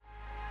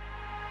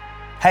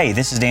Hey,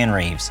 this is Dan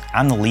Reeves.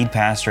 I'm the lead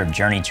pastor of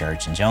Journey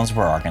Church in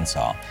Jonesboro,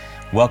 Arkansas.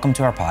 Welcome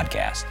to our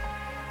podcast.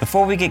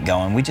 Before we get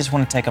going, we just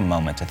want to take a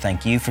moment to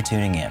thank you for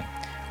tuning in.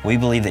 We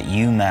believe that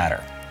you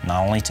matter,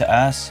 not only to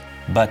us,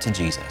 but to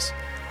Jesus.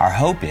 Our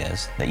hope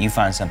is that you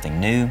find something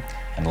new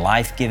and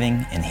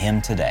life-giving in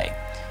Him today.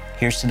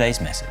 Here's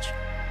today's message.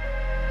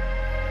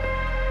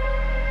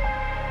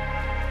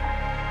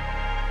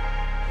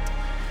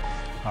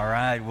 All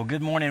right. Well,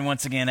 good morning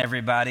once again,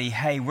 everybody.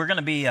 Hey, we're going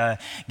to be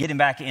getting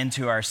back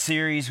into our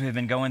series we've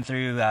been going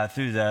through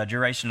the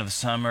duration of the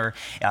summer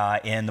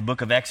in the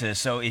book of Exodus.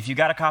 So if you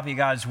got a copy of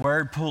God's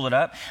Word, pull it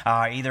up,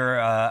 either,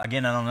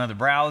 again, on another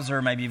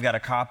browser. Maybe you've got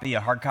a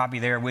hard copy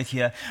there with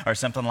you or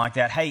something like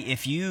that. Hey,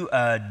 if you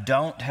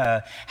don't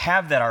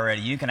have that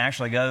already, you can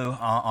actually go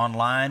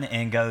online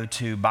and go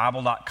to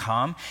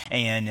Bible.com,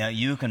 and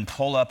you can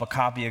pull up a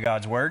copy of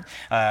God's Word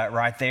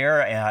right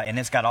there, and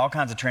it's got all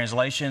kinds of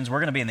translations. We're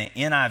going to be in the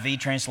NIV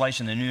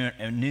translation, the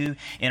New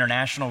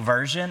International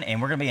Version, and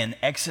we're going to be in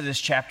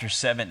Exodus chapter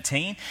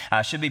 17.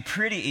 Should be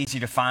pretty easy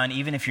to find,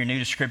 even if you're new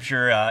to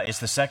Scripture. It's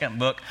the second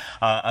book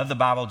of the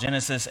Bible,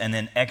 Genesis, and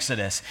then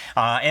Exodus.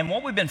 And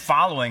what we've been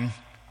following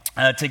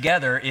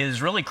together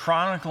is really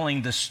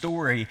chronicling the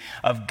story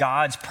of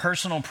God's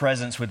personal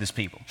presence with His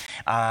people.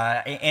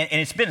 And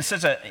it's been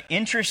such an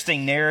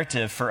interesting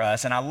narrative for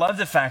us. And I love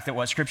the fact that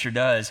what Scripture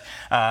does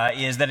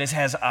is that it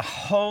has a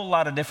whole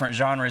lot of different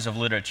genres of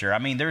literature. I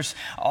mean, there's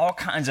all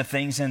kinds of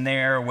things in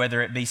there,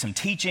 whether it be some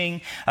teaching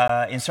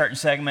in certain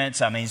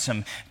segments. I mean,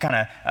 some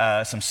kind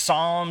of some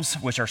psalms,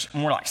 which are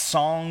more like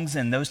songs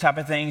and those type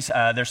of things.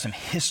 There's some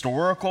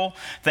historical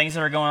things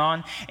that are going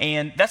on.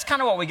 And that's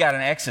kind of what we got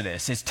in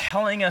Exodus, is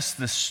telling us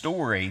the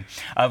story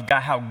of God,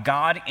 how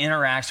God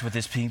interacts with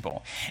His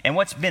people. And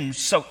what's been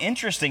so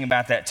interesting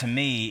about that to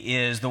me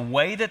is the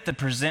way that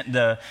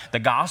the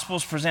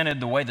gospel's presented,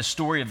 the way the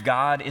story of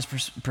God is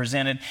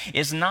presented,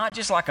 is not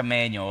just like a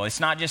manual. It's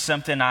not just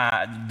something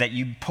that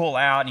you pull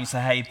out and you say,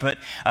 hey, put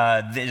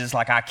this is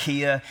like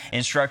IKEA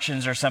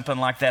instructions or something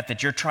like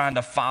that you're trying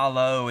to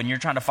follow, and you're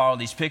trying to follow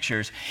these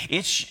pictures.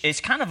 It's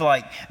kind of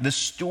like the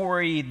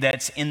story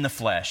that's in the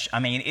flesh.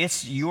 I mean,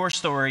 it's your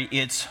story,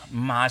 it's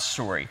my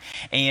story.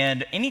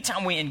 And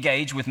anytime we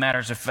engage with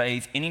matters of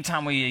faith,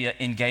 anytime we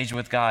engage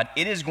with God,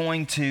 it is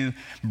going to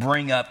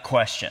bring up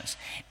questions.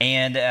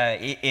 And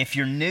if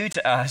you're new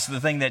to us, the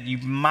thing that you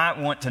might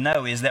want to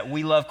know is that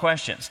we love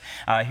questions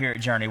here at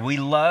Journey. We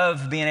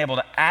love being able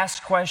to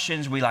ask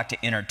questions. We like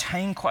to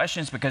entertain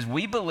questions because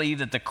we believe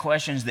that the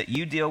questions that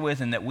you deal with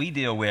and that we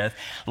deal with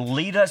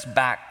lead us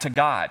back to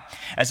God.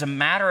 As a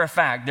matter of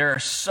fact, there are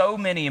so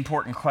many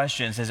important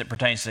questions as it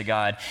pertains to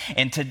God.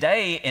 And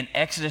today in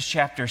Exodus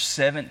chapter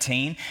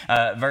 17,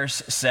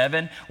 verse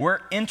 7,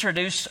 we're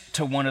introduced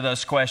to one of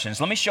those questions.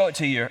 Let me show it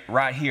to you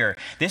right here.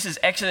 This is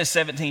Exodus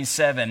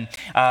 17:7.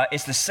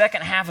 It's the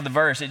second half of the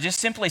verse. It just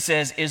simply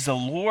says, "Is the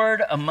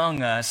Lord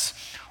among us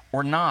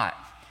or not?"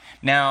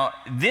 Now,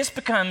 this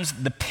becomes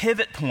the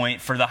pivot point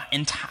for the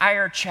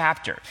entire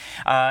chapter.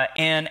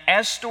 And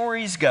as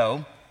stories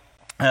go,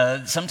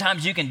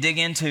 sometimes you can dig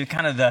into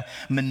kind of the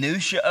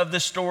minutia of the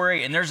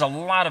story, and there's a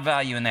lot of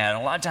value in that.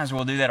 And a lot of times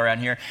we'll do that around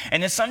here.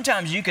 And then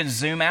sometimes you can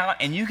zoom out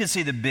and you can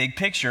see the big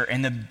picture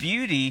and the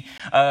beauty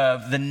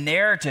of the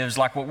narratives,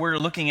 like what we're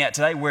looking at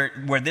today,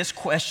 where this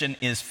question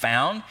is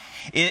found.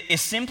 It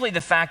is simply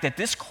the fact that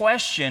this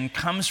question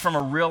comes from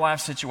a real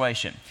life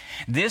situation.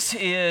 This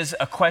is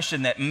a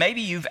question that maybe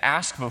you've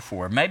asked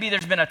before. Maybe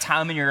there's been a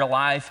time in your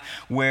life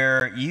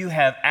where you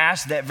have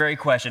asked that very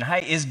question.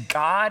 Hey, is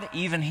God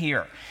even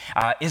here?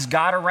 Is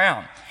God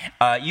around?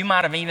 You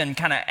might have even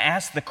kind of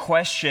asked the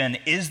question,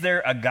 is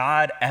there a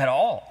God at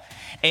all?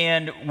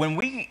 And when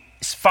we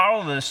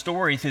follow the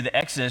story through the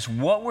Exodus,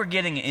 what we're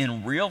getting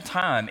in real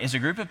time is a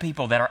group of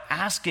people that are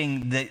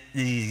asking the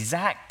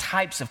exact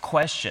types of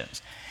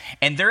questions.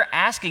 And they're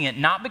asking it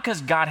not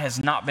because God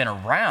has not been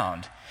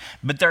around,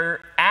 but they're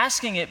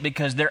asking it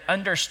because their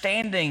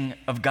understanding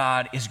of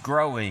God is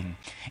growing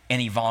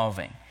and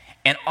evolving.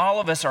 And all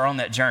of us are on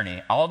that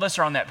journey. All of us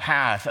are on that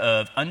path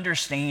of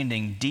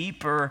understanding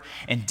deeper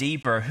and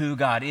deeper who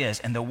God is.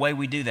 And the way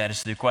we do that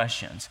is through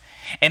questions.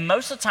 And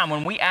most of the time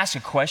when we ask a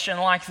question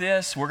like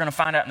this, we're going to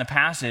find out in the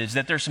passage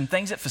that there's some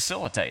things that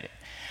facilitate it.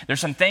 There's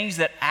some things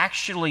that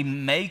actually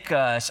make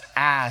us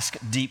ask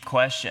deep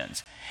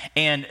questions.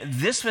 And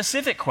this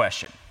specific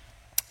question,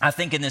 I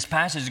think in this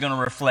passage is going to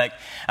reflect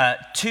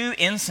two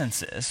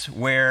instances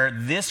where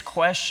this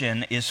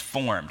question is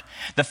formed.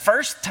 The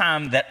first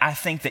time that I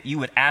think that you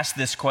would ask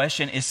this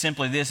question is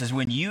simply this, is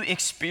when you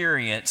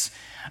experience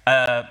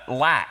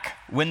lack,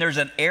 when there's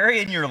an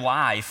area in your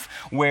life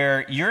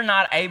where you're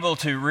not able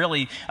to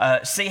really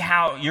see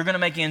how you're going to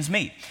make ends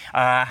meet,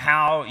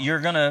 how you're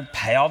going to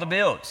pay all the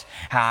bills,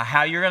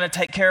 how you're going to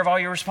take care of all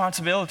your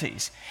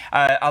responsibilities.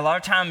 A lot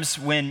of times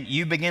when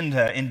you begin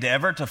to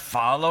endeavor to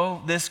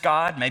follow this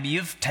God, maybe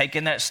you've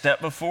taken that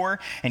step before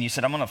and you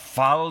said, I'm going to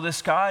follow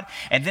this God,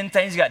 and then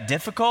things got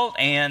difficult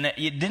and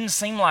it didn't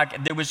seem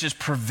like there was just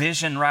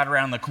provision right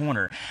around the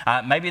corner.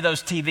 Maybe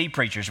those TV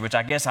preachers, which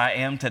I guess I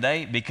am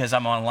today because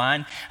I'm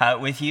online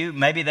with you,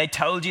 maybe they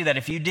told you that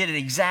if you did it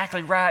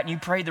exactly right and you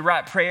prayed the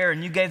right prayer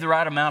and you gave the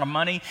right amount of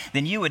money,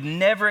 then you would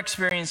never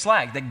experience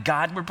lack, that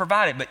God would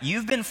provide it. But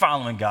you've been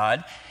following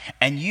God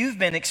and you've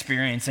been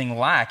experiencing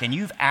lack, and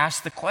you've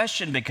asked the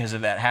question because of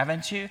that,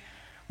 haven't you?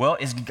 Well,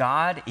 is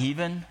God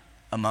even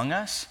among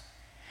us?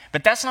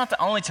 But that's not the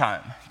only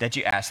time that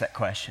you ask that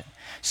question.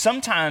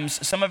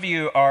 Sometimes some of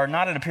you are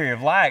not in a period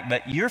of lack,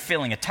 but you're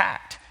feeling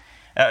attacked.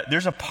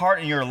 There's a part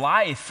in your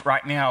life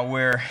right now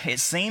where it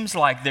seems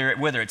like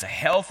whether it's a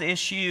health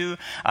issue,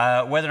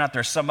 whether or not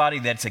there's somebody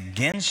that's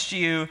against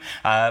you,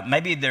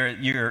 maybe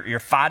you're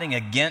fighting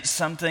against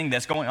something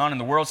that's going on in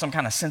the world, some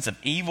kind of sense of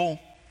evil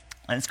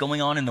that's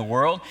going on in the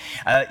world.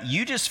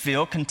 You just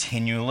feel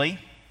continually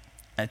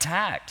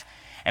attacked.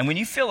 And when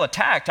you feel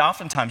attacked,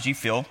 oftentimes you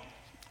feel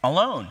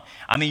alone.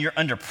 I mean, you're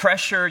under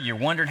pressure. You're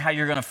wondering how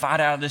you're going to fight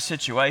out of this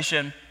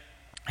situation.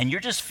 And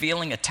you're just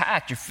feeling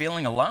attacked. You're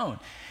feeling alone.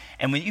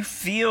 And when you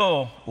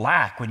feel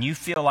lack, when you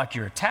feel like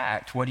you're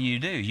attacked, what do?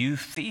 You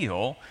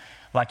feel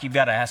like you've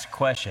got to ask a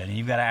question. And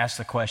you've got to ask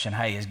the question,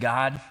 hey, is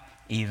God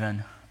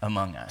even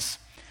among us?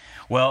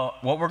 Well,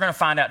 what we're going to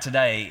find out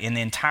today in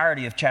the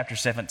entirety of chapter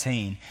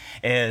 17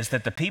 is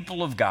that the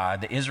people of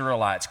God, the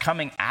Israelites,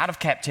 coming out of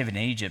captivity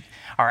in Egypt,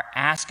 are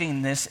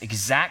asking this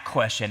exact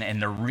question.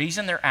 And the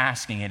reason they're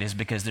asking it is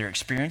because they're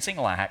experiencing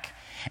lack,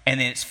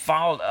 and then it's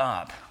followed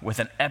up with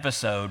an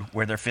episode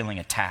where they're feeling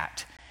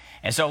attacked.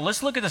 And so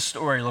let's look at the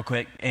story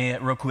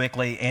real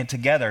quickly and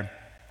together,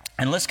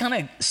 and let's kind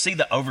of see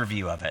the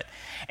overview of it.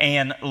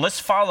 And let's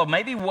follow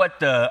maybe what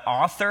the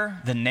author,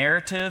 the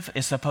narrative,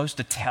 is supposed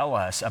to tell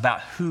us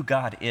about who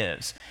God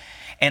is.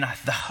 And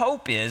the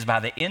hope is by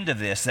the end of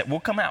this that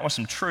we'll come out with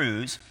some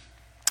truths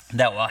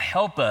that will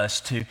help us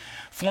to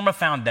form a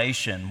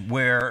foundation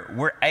where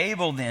we're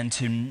able then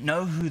to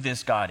know who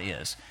this God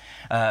is.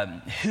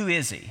 Who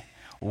is he?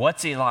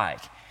 What's he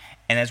like?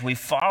 And as we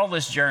follow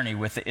this journey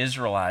with the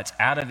Israelites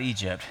out of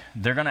Egypt,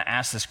 they're going to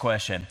ask this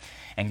question,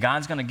 and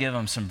God's going to give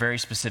them some very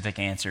specific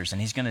answers, and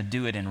he's going to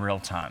do it in real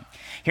time.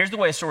 Here's the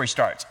way the story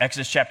starts.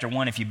 Exodus chapter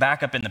 1, if you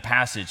back up in the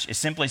passage, it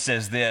simply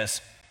says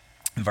this,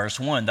 verse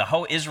 1, the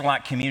whole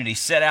Israelite community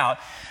set out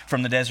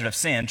from the desert of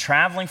Sin,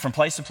 traveling from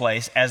place to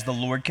place as the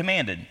Lord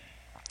commanded.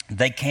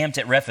 They camped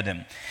at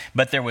Rephidim,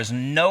 but there was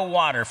no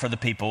water for the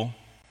people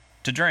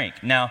to drink.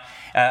 Now,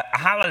 I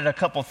highlighted a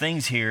couple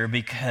things here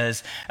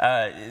because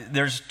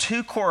there's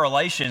two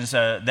correlations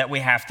that we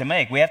have to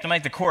make. We have to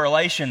make the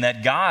correlation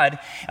that God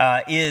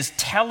is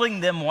telling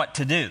them what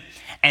to do,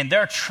 and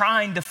they're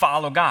trying to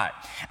follow God.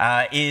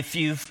 If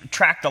you've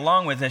tracked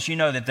along with us, you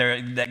know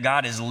that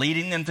God is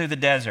leading them through the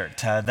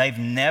desert. They've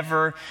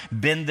never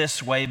been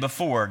this way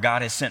before.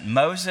 God has sent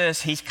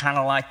Moses. He's kind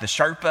of like the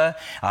Sherpa.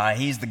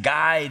 He's the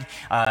guide.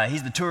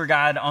 He's the tour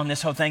guide on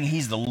this whole thing.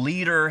 He's the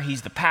leader.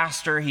 He's the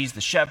pastor. He's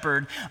the shepherd.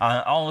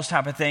 All those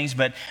type of things,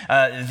 but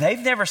they've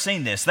never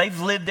seen this. They've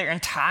lived their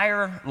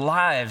entire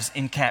lives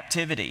in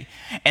captivity.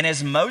 And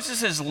as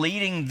Moses is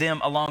leading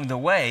them along the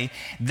way,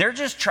 they're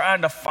just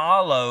trying to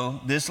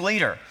follow this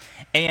leader.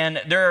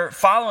 And they're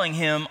following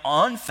him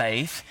on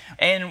faith.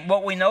 And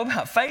what we know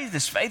about faith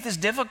is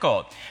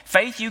difficult.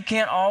 Faith you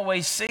can't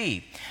always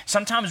see.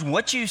 Sometimes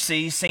what you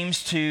see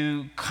seems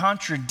to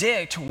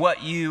contradict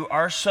what you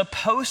are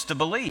supposed to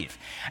believe.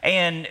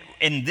 And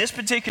in this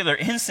particular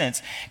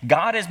instance,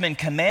 God has been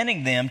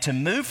commanding them to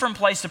move from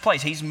place to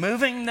place. He's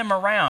moving them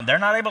around. They're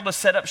not able to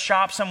set up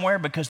shop somewhere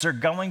because they're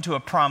going to a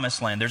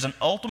promised land. There's an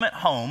ultimate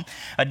home,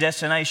 a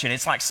destination.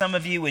 It's like some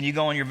of you when you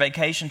go on your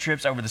vacation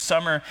trips over the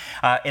summer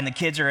and the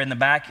kids are in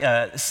the back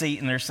seat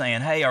and they're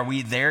saying, hey, are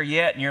we there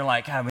yet? And you're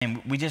like, I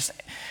mean, we just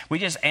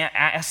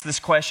asked this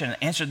question,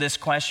 answered this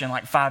question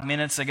like 5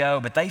 minutes ago,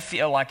 but they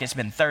feel like it's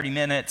been 30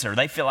 minutes or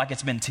they feel like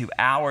it's been 2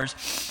 hours.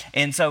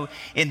 And so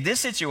in this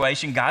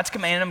situation, God's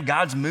commanding them,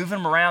 God's moving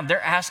them around.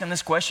 They're asking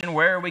this question,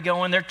 where are we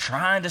going? They're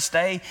trying to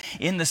stay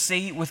in the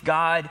seat with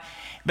God.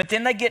 But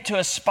then they get to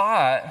a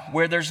spot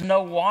where there's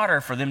no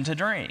water for them to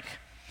drink.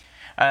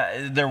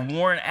 They're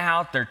worn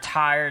out, they're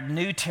tired,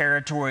 new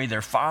territory,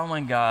 they're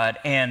following God,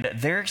 and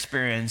they're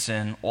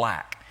experiencing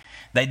lack.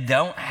 They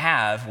don't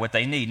have what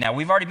they need. Now,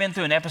 we've already been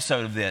through an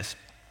episode of this.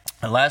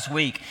 Last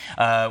week,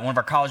 one of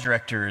our college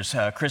directors,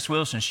 Chris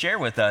Wilson,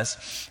 shared with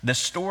us the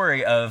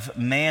story of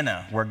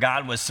manna, where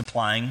God was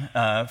supplying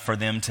for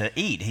them to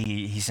eat.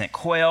 He sent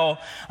quail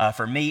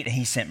for meat.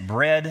 He sent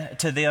bread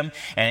to them,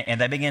 and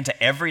they began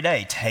to every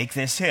day take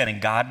this in,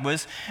 and God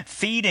was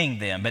feeding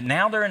them. But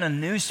now they're in a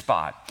new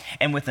spot,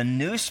 and with a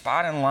new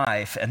spot in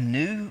life, a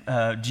new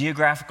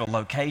geographical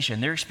location,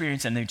 they're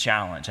experiencing a new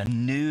challenge, a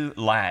new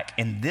lack,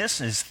 and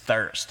this is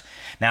thirst.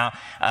 Now,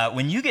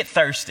 when you get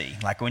thirsty,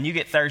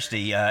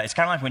 it's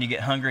kind of like when you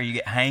get hungry, you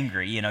get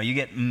hangry, you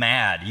get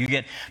mad, you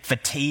get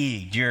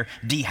fatigued, you're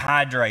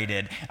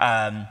dehydrated.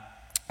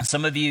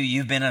 Some of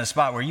you've been in a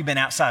spot where you've been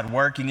outside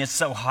working. It's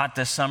so hot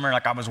this summer.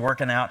 Like I was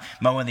working out,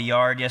 mowing the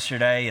yard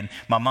yesterday, and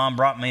my mom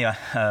brought me a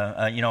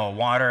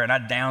water, and I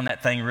downed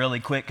that thing really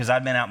quick because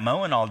I'd been out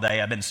mowing all day.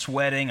 I've been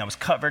sweating. I was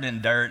covered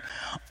in dirt,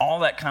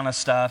 all that kind of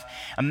stuff.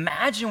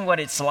 Imagine what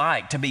it's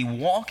like to be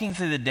walking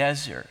through the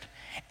desert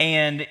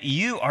and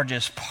you are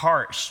just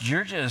parched.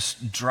 You're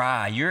just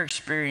dry. You're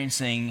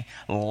experiencing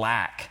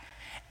lack.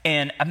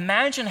 And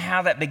imagine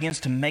how that begins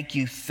to make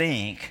you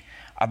think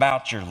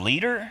about your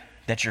leader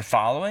that you're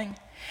following,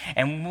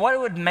 and what it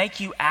would make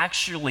you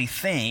actually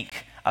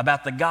think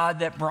about the God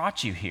that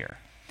brought you here.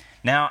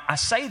 Now, I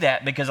say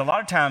that because a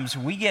lot of times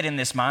we get in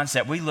this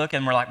mindset, we look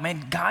and we're like,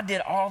 man, God did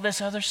all this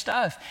other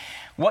stuff.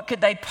 Why could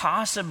they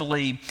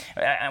possibly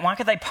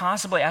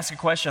ask a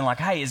question like,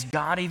 hey, is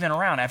God even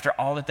around after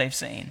all that they've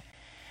seen?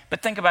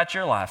 But think about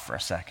your life for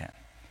a second.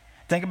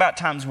 Think about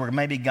times where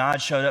maybe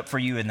God showed up for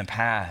you in the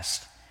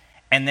past,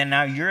 and then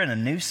now you're in a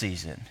new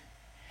season.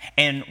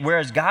 And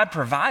whereas God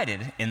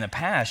provided in the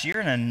past,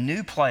 you're in a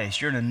new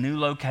place, you're in a new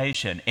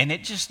location, and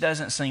it just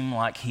doesn't seem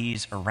like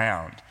He's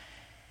around.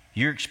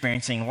 You're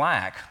experiencing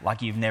lack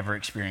like you've never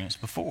experienced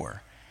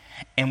before.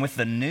 And with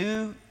the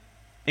new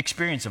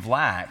experience of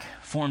lack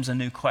forms a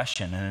new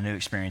question and a new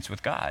experience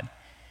with God.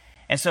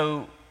 And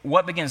so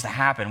what begins to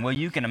happen? Well,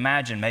 you can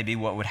imagine maybe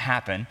what would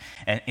happen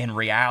in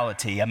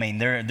reality. I mean,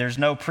 there's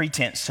no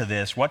pretense to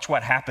this. Watch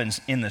what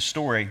happens in the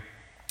story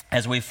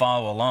as we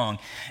follow along.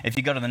 If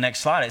you go to the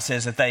next slide, it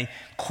says that they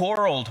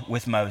quarreled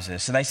with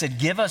Moses. And they said,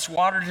 give us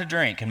water to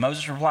drink. And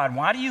Moses replied,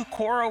 why do you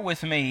quarrel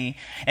with me?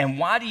 And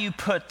why do you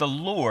put the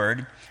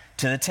Lord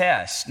to the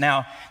test?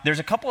 Now, there's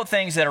a couple of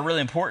things that are really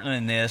important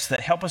in this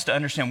that help us to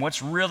understand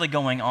what's really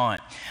going on.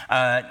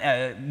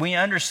 We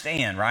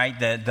understand, right,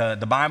 that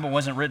the Bible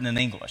wasn't written in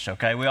English,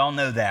 okay? We all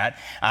know that.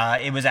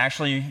 It was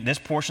actually, this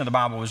portion of the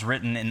Bible was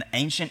written in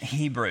ancient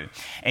Hebrew.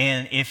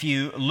 And if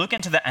you look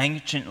into the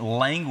ancient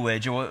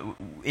language,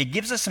 it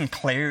gives us some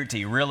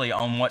clarity, really,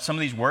 on what some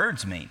of these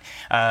words mean.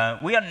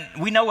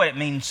 We know what it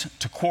means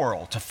to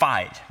quarrel, to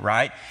fight,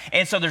 right?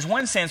 And so there's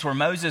one sense where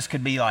Moses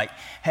could be like,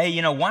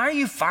 hey, why are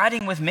you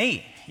fighting with me?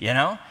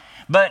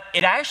 But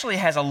it actually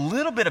has a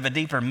little bit of a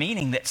deeper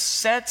meaning that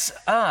sets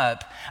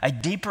up a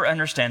deeper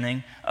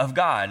understanding of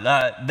God.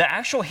 The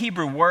actual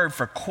Hebrew word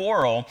for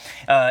quarrel,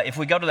 if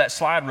we go to that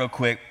slide real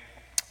quick,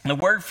 the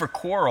word for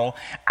quarrel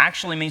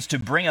actually means to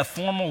bring a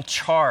formal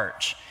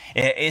charge.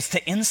 It's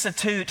to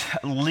institute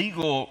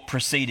legal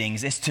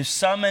proceedings. It's to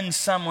summon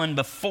someone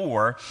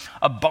before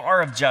a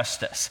bar of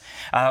justice.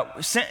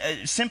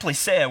 Simply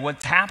said,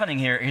 what's happening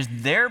here is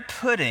they're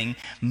putting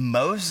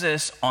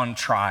Moses on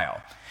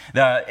trial.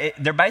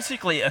 They're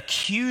basically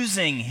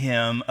accusing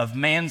him of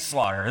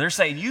manslaughter. They're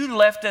saying, you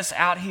left us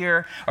out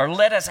here or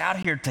led us out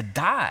here to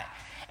die.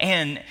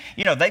 And,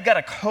 they've got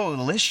a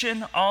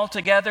coalition all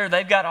together.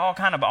 They've got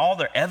all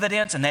their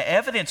evidence, and the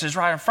evidence is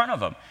right in front of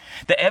them.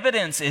 The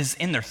evidence is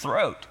in their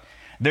throat.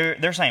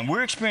 They're saying,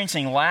 we're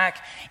experiencing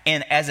lack,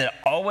 and as it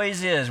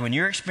always is, when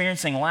you're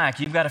experiencing lack,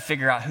 you've got to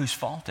figure out whose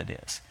fault it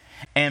is.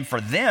 And for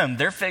them,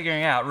 they're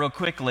figuring out real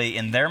quickly,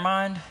 in their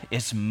mind,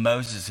 it's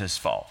Moses'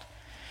 fault.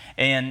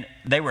 And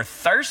they were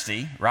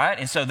thirsty, right?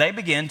 And so they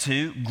begin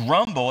to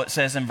grumble. It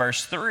says in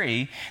verse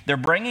 3, they're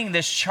bringing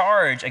this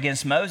charge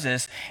against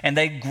Moses, and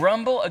they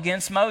grumble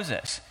against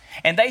Moses.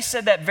 And they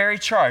said that very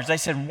charge. They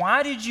said,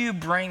 why did you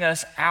bring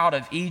us out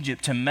of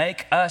Egypt to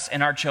make us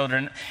and our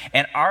children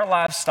and our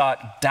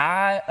livestock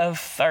die of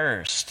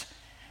thirst?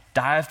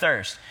 Die of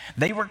thirst.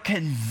 They were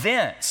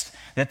convinced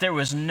that there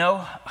was no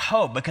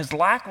hope, because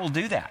lack will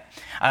do that.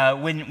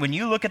 When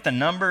you look at the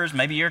numbers,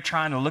 maybe you're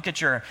trying to look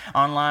at your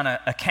online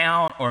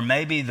account, or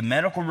maybe the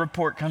medical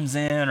report comes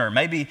in, or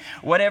maybe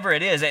whatever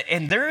it is,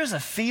 and there is a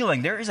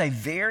feeling, there is a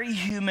very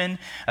human,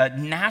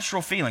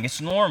 natural feeling. It's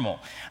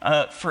normal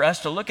for us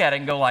to look at it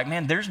and go like,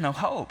 man, there's no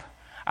hope.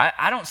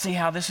 I don't see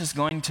how this is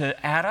going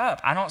to add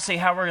up. I don't see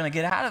how we're going to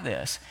get out of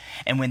this.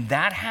 And when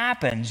that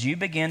happens, you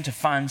begin to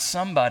find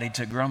somebody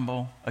to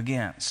grumble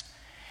against.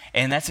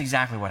 And that's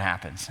exactly what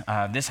happens.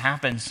 This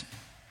happens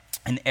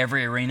in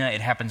every arena. It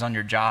happens on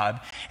your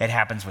job. It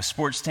happens with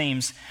sports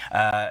teams.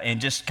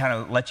 And just kind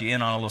of let you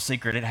in on a little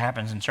secret, it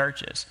happens in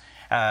churches.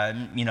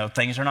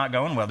 Things are not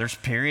going well. There's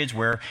periods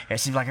where it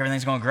seems like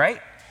everything's going great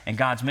and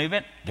God's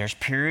moving. There's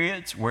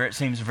periods where it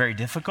seems very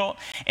difficult.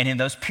 And in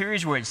those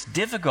periods where it's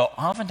difficult,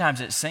 oftentimes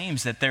it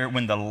seems that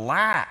when the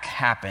lack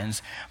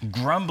happens,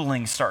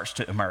 grumbling starts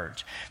to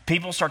emerge.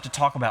 People start to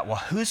talk about, well,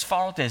 whose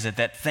fault is it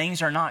that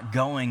things are not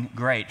going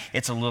great?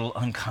 It's a little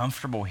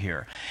uncomfortable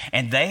here.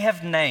 And they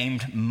have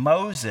named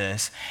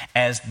Moses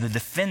as the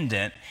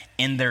defendant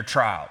in their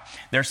trial.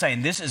 They're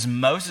saying this is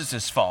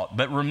Moses' fault.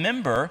 But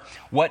remember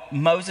what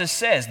Moses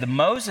says.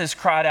 Moses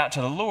cried out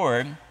to the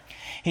Lord.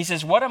 He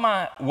says, what am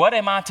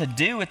I to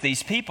do with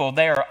these people?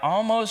 They are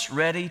almost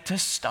ready to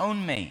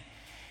stone me.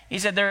 He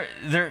said,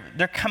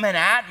 they're coming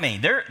at me.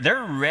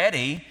 They're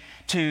ready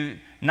to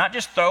not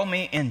just throw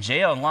me in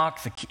jail and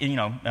lock the key,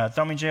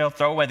 throw me in jail,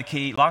 throw away the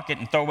key, lock it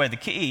and throw away the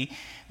key.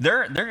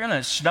 They're going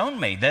to stone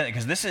me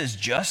because this is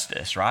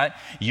justice, right?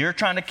 You're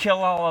trying to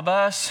kill all of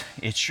us.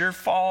 It's your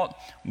fault.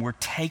 We're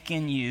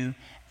taking you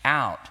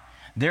out.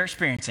 They're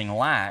experiencing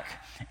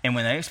lack. And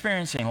when they're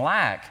experiencing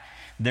lack,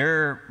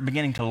 they're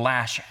beginning to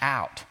lash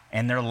out,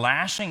 and they're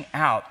lashing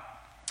out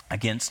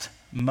against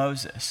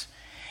Moses.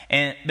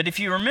 But if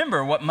you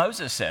remember what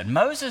Moses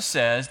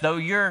says, though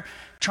you're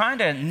trying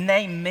to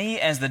name me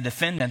as the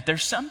defendant,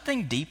 there's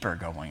something deeper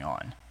going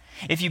on.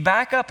 If you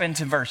back up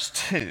into verse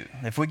 2,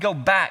 if we go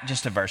back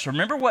just a verse,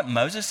 remember what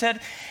Moses said?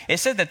 It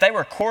said that they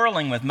were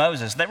quarreling with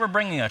Moses. They were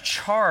bringing a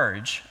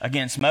charge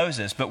against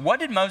Moses. But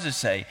what did Moses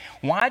say?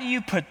 Why do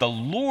you put the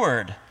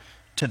Lord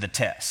to the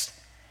test?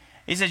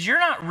 He says, you're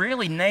not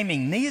really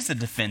naming me as the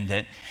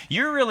defendant.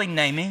 You're really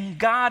naming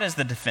God as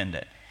the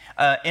defendant.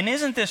 And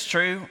isn't this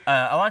true?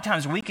 A lot of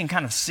times we can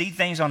kind of see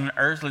things on an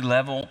earthly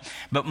level,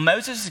 but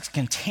Moses is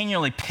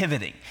continually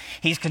pivoting.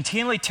 He's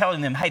continually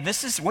telling them, hey,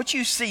 this is what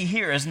you see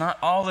here is not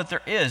all that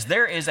there is.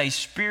 There is a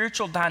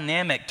spiritual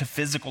dynamic to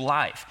physical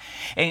life.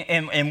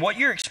 And what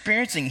you're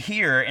experiencing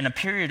here in a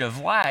period of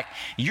lack,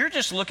 you're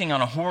just looking on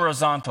a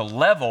horizontal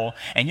level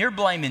and you're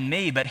blaming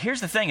me. But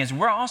here's the thing is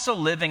we're also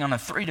living on a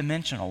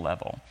three-dimensional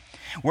level.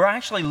 We're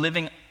actually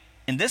living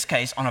in this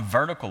case, on a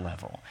vertical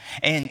level.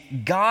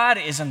 And God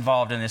is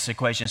involved in this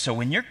equation. So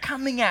when you're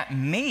coming at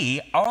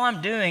me, all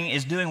I'm doing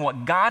is doing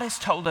what God has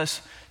told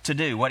us to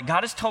do. What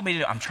God has told me to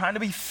do. I'm trying to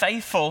be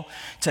faithful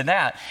to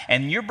that.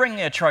 And you're bringing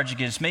a charge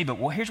against me, but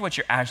here's what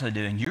you're actually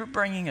doing. You're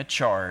bringing a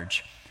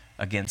charge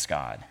against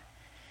God.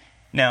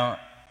 Now,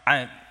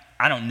 I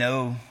don't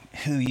know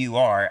who you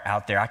are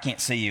out there. I can't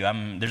see you.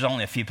 There's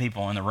only a few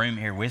people in the room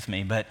here with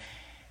me, but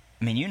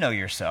I mean, you know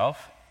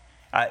yourself.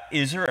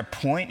 Is there a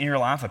point in your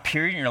life, a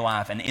period in your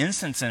life, an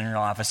instance in your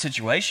life, a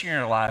situation in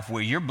your life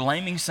where you're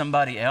blaming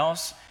somebody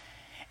else?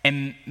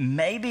 And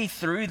maybe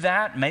through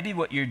that, maybe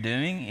what you're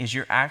doing is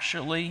you're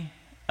actually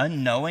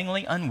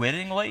unknowingly,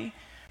 unwittingly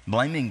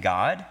blaming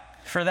God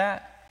for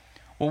that?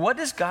 Well, what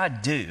does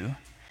God do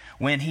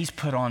when he's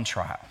put on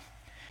trial?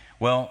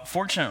 Well,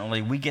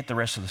 fortunately, we get the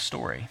rest of the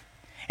story.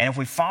 And if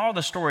we follow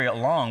the story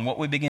along, what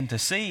we begin to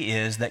see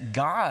is that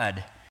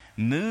God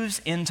moves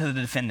into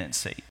the defendant's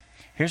seat.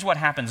 Here's what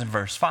happens in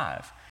verse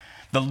 5.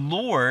 The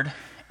Lord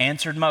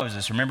answered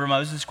Moses. Remember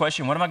Moses'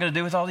 question, what am I going to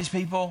do with all these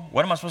people?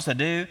 What am I supposed to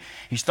do?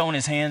 He's throwing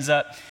his hands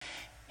up.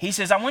 He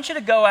says, I want you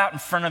to go out in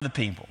front of the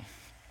people,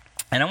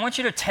 and I want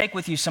you to take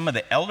with you some of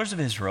the elders of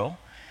Israel,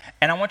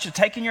 and I want you to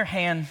take in your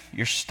hand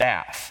your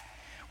staff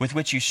with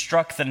which you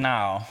struck the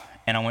Nile,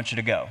 and I want you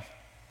to go.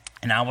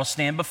 And I will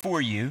stand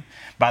before you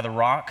by the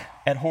rock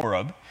at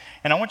Horeb,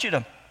 and I want you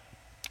to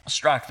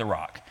strike the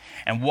rock,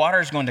 and water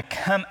is going to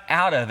come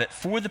out of it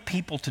for the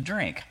people to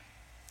drink.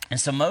 And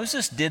so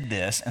Moses did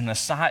this in the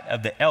sight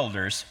of the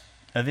elders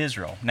of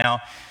Israel. Now,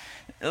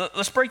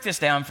 let's break this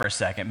down for a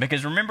second,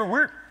 because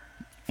remember,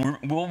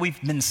 what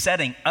we've been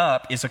setting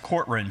up is a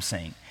courtroom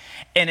scene.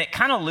 And it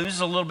kind of loses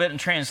a little bit in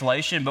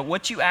translation, but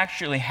what you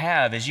actually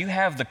have is you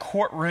have the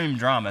courtroom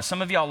drama.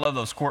 Some of y'all love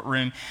those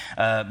courtroom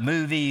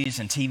movies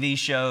and TV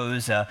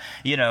shows.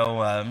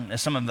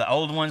 Some of the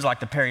old ones like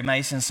the Perry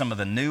Masons, some of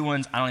the new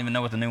ones. I don't even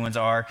know what the new ones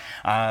are,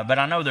 but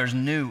I know there's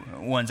new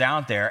ones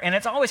out there. And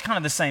it's always kind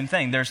of the same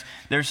thing. There's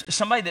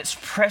somebody that's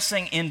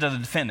pressing into the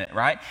defendant,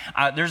 right?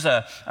 There's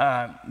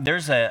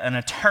an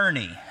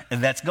attorney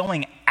that's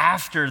going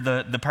after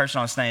the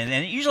person on stand.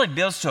 And it usually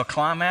builds to a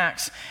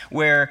climax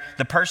where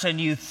the person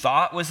you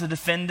thought was the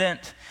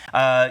defendant,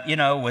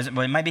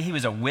 maybe he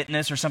was a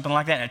witness or something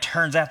like that. And it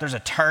turns out there's a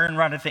turn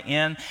right at the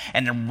end.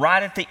 And then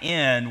right at the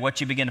end, what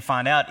you begin to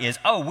find out is,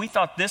 we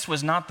thought this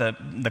was not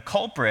the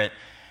culprit,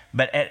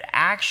 but it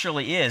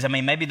actually is. I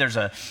mean, maybe there's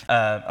a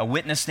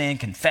witness stand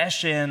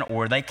confession,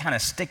 or they kind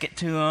of stick it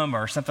to them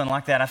or something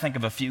like that. I think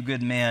of A Few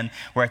Good Men,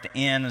 where at the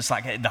end, it's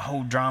like the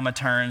whole drama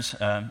turns.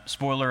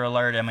 Spoiler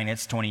alert, I mean,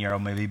 it's a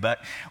 20-year-old movie, but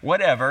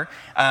whatever.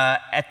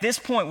 At this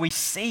point, we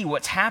see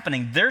what's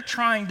happening. They're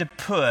trying to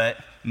put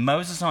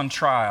Moses on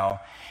trial,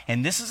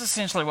 and this is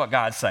essentially what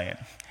God's saying.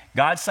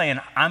 God's saying,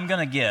 I'm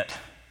going to get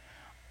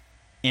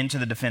into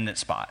the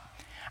defendant's spot.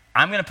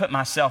 I'm going to put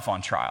myself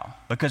on trial,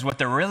 because what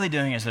they're really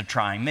doing is they're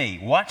trying me.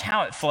 Watch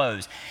how it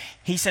flows.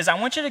 He says, I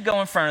want you to go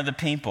in front of the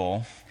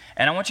people,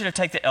 and I want you to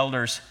take the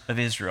elders of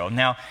Israel.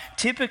 Now,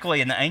 typically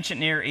in the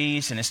ancient Near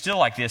East, and it's still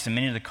like this in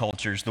many of the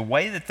cultures, the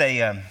way that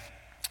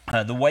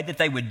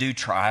they would do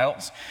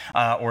trials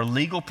or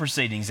legal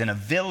proceedings in a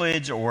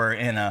village or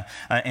in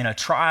a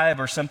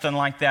tribe or something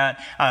like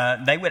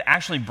that, they would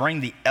actually bring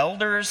the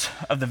elders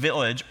of the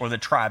village or the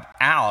tribe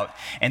out,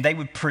 and they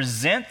would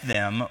present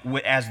them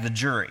as the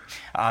jury.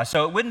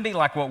 So it wouldn't be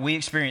like what we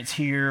experience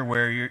here,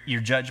 where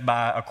you're judged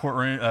by a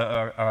courtroom,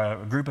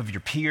 a group of your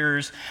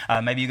peers.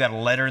 Maybe you got a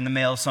letter in the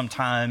mail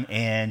sometime,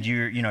 and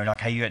like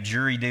how you got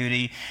jury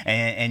duty,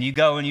 and you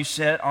go and you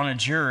sit on a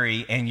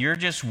jury, and you're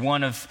just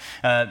one of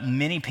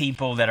many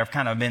people that have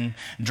kind of been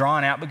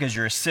drawn out because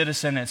you're a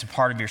citizen. It's a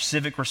part of your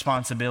civic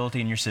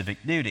responsibility and your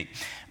civic duty.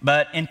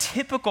 But in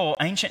typical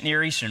ancient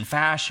Near Eastern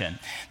fashion,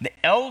 the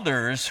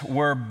elders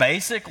were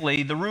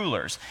basically the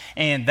rulers,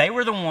 and they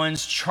were the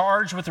ones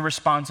charged with the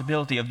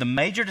responsibility of the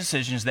major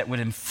decisions that would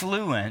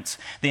influence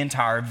the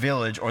entire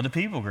village or the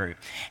people group.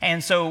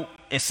 And so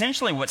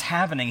essentially what's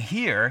happening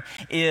here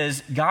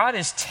is God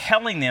is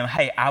telling them,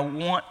 hey, I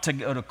want to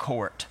go to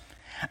court.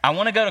 I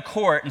want to go to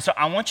court, and so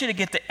I want you to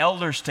get the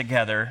elders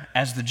together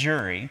as the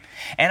jury,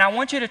 and I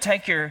want you to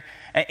take your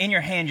in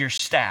your hand your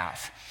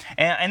staff.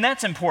 And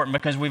that's important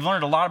because we've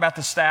learned a lot about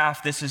the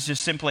staff. This is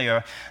just simply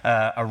a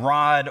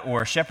rod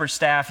or a shepherd's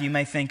staff. You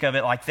may think of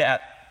it like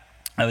that.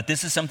 But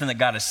this is something that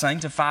God has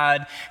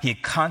sanctified, He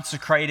had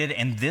consecrated,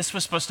 and this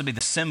was supposed to be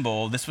the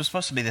symbol, this was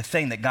supposed to be the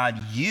thing that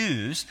God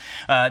used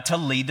to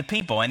lead the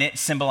people. And it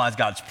symbolized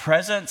God's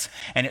presence,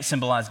 and it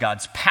symbolized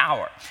God's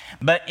power.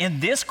 But in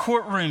this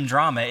courtroom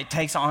drama, it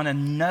takes on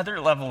another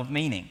level of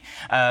meaning.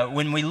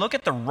 When we look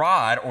at the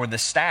rod or the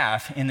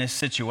staff in this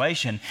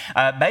situation,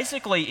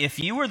 basically, if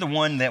you were the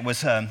one that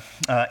was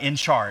in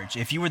charge,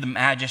 if you were the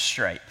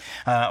magistrate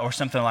or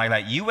something like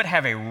that, you would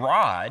have a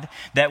rod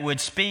that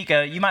would speak,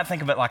 you might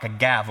think of it like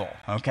a gavel,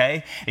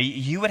 okay?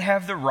 You would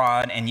have the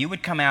rod and you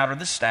would come out of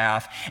the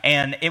staff,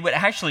 and it would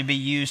actually be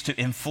used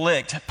to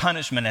inflict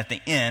punishment at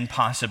the end,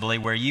 possibly,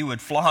 where you would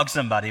flog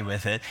somebody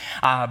with it.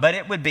 But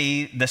it would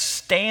be the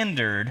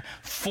standard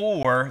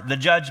for the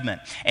judgment.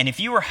 And if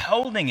you were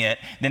holding it,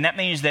 then that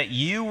means that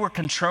you were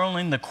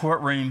controlling the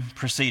courtroom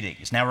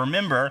proceedings. Now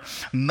remember,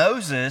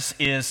 Moses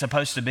is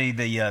supposed to be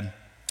the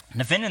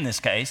defendant in this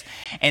case,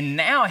 and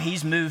now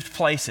he's moved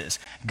places.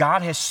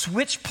 God has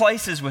switched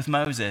places with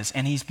Moses,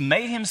 and he's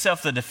made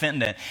himself the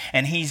defendant,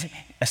 and he's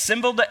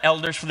assembled the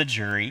elders for the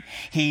jury.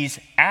 He's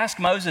asked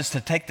Moses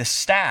to take the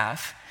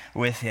staff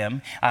with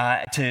him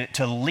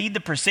to lead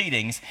the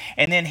proceedings,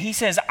 and then he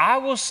says, I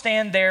will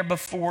stand there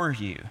before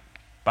you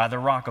by the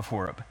rock of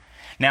Horeb.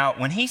 Now,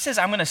 when he says,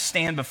 I'm going to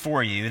stand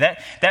before you,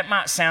 that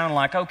might sound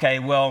like, okay,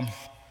 well,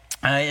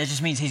 it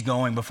just means he's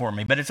going before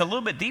me, but it's a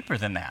little bit deeper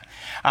than that.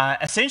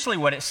 Essentially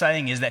what it's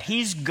saying is that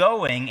he's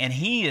going and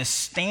he is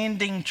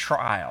standing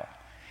trial.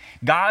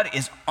 God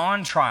is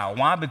on trial.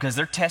 Why? Because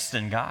they're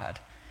testing God.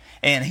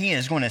 And he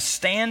is going to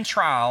stand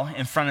trial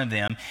in front of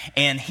them,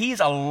 and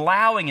he's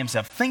allowing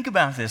himself. Think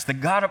about this. The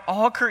God of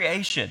all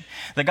creation,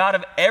 the God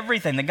of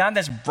everything, the God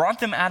that's brought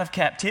them out of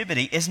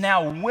captivity is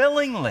now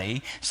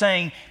willingly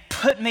saying,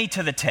 put me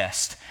to the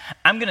test.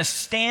 I'm going to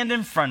stand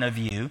in front of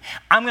you.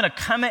 I'm going to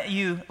come at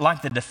you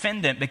like the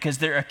defendant because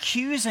they're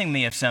accusing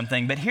me of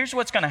something. But here's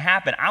what's going to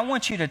happen. I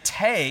want you to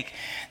take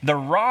the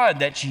rod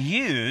that's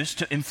used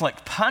to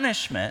inflict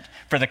punishment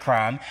for the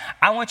crime.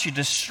 I want you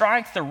to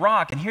strike the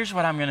rock. And here's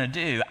what I'm going to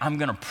do. I'm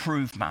going to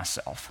prove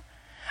myself.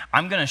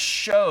 I'm going to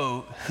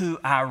show who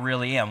I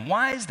really am.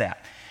 Why is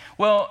that?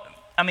 Well,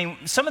 I mean,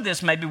 some of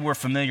this maybe we're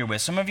familiar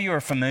with. Some of you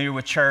are familiar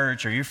with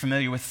church, or you're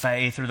familiar with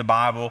faith or the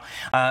Bible,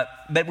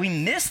 but we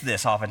miss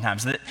this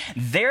oftentimes, that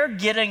they're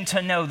getting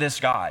to know this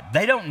God.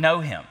 They don't know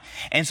him.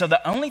 And so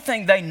the only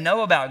thing they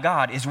know about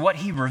God is what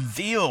he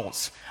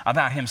reveals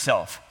about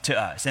himself to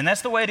us. And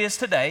that's the way it is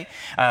today.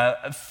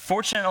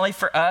 Fortunately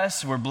for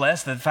us, we're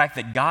blessed with the fact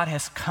that God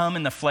has come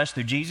in the flesh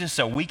through Jesus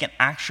so we can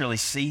actually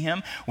see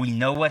him. We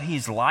know what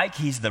he's like.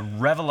 He's the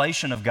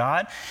revelation of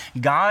God.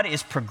 God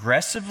is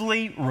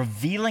progressively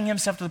revealing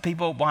himself to the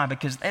people. Why?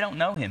 Because they don't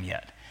know him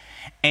yet.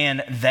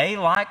 And they,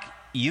 like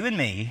you and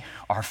me,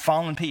 are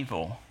fallen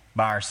people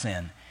by our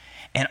sin.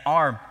 And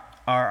our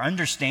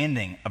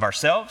understanding of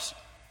ourselves,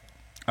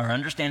 our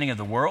understanding of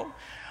the world,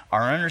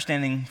 our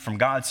understanding from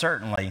God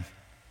certainly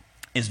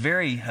is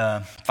very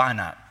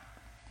finite,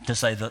 to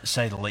say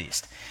the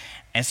least.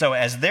 And so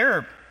as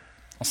they're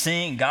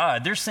seeing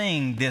God, they're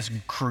seeing this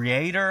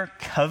creator,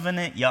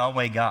 covenant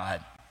Yahweh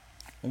God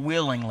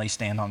willingly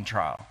stand on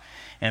trial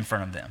in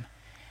front of them.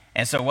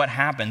 And so what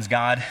happens,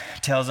 God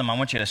tells them, I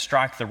want you to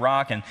strike the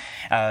rock. And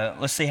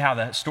let's see how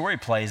the story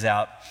plays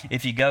out.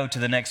 If you go to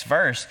the next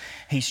verse,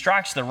 he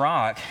strikes the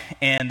rock,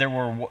 and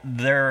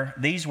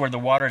these were the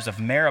waters of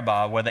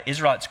Meribah, where the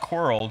Israelites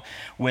quarreled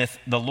with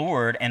the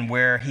Lord and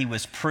where he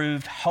was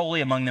proved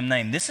holy among them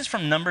named. This is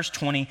from Numbers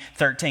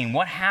 20:13.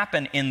 What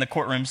happened in the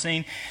courtroom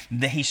scene?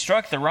 He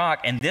struck the rock,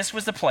 and this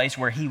was the place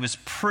where he was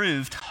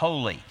proved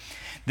holy.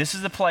 This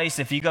is the place,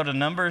 if you go to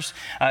Numbers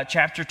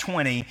chapter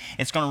 20,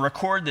 it's going to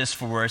record this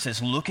for us.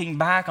 It's looking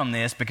back on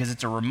this because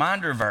it's a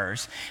reminder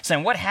verse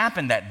saying what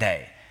happened that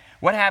day.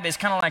 What happened? It's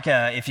kind of like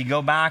if you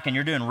go back and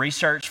you're doing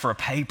research for a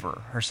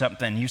paper or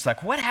something. You're just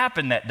like, what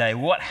happened that day?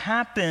 What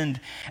happened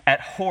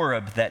at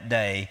Horeb that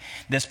day?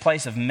 This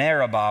place of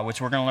Meribah,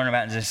 which we're going to learn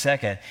about in just a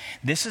second.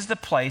 This is the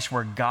place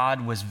where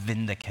God was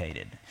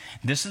vindicated.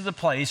 This is the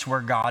place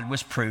where God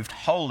was proved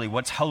holy.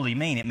 What's holy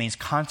mean? It means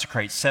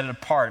consecrate, set it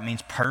apart. It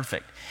means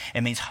perfect. It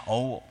means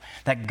whole.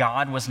 That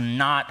God was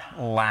not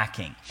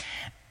lacking.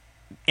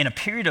 In a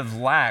period of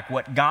lack,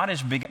 what God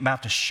is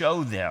about to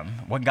show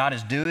them, what God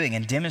is doing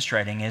and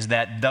demonstrating is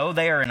that though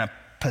they are in a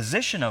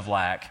position of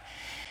lack,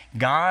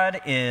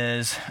 God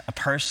is a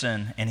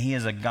person and he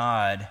is a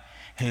God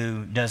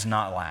who does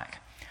not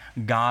lack.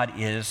 God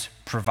is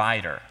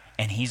provider,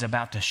 and he's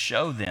about to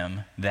show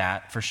them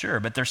that for sure.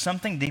 But there's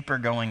something deeper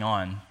going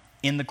on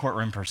in the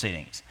courtroom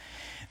proceedings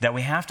that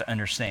we have to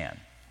understand.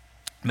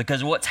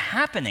 Because what's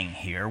happening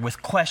here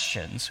with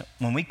questions,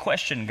 when we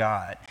question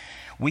God,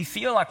 we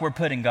feel like we're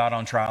putting God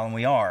on trial, and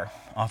we are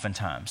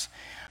oftentimes.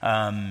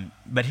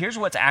 But here's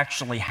what's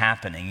actually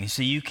happening. You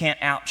see, you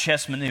can't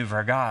out-chess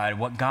maneuver God.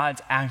 What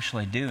God's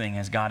actually doing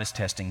is God is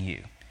testing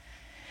you.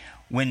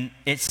 when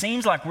it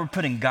seems like we're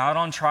putting God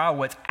on trial,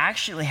 what's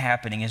actually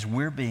happening is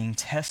we're being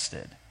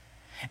tested.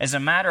 As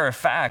a matter of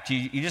fact,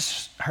 you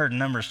just heard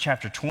Numbers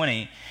chapter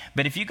 20,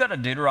 but if you go to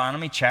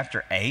Deuteronomy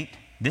chapter 8,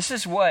 this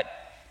is what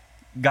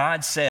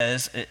God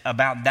says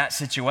about that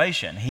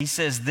situation. He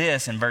says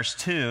this in verse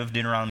 2 of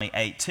Deuteronomy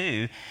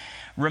 8:2.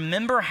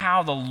 Remember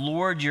how the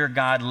Lord your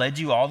God led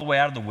you all the way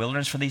out of the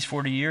wilderness for these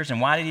 40 years? And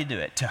why did he do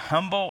it? To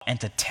humble and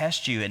to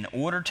test you in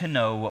order to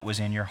know what was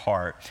in your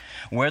heart,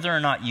 whether or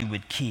not you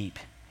would keep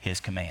his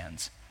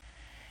commands.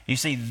 You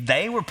see,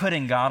 they were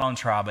putting God on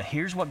trial, but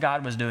here's what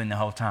God was doing the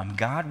whole time.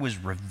 God was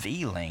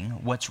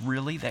revealing what's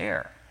really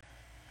there.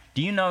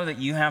 Do you know that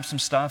you have some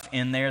stuff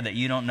in there that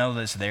you don't know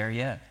that's there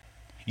yet?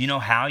 You know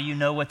how you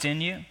know what's in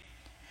you?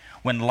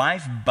 When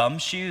life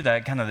bumps you,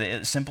 that kind of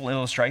the simple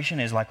illustration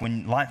is like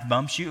when life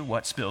bumps you,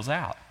 what spills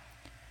out?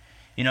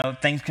 You know,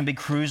 things can be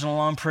cruising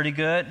along pretty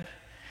good.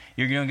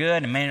 You're doing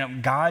good, and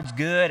man, God's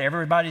good,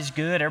 everybody's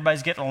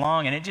getting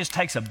along, and it just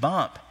takes a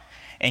bump,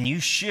 and you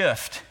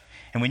shift.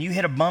 And when you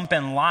hit a bump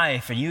in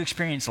life and you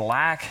experience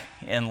lack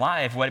in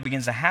life, what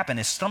begins to happen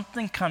is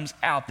something comes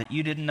out that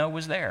you didn't know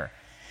was there.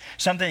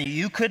 Something that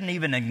you couldn't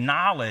even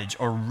acknowledge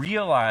or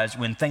realize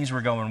when things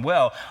were going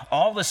well.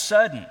 All of a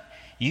sudden,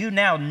 you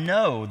now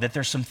know that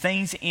there's some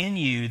things in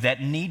you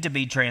that need to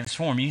be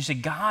transformed. You see,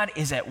 God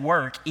is at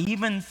work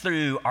even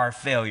through our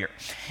failure,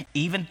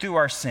 even through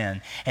our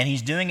sin, and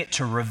he's doing it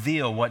to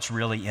reveal what's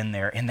really in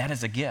there, and that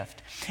is a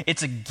gift.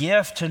 It's a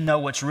gift to know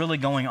what's really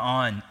going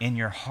on in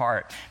your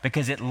heart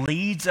because it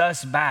leads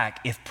us back,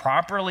 if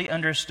properly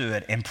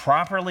understood and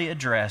properly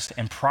addressed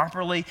and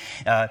properly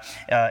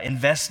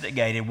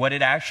investigated. What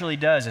it actually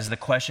does is the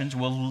questions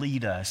will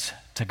lead us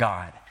to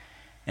God,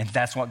 and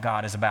that's what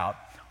God is about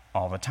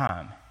all the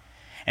time.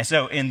 And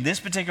so in this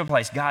particular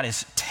place, God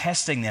is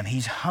testing them.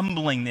 He's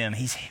humbling them.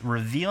 He's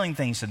revealing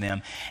things to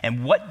them.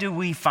 And what do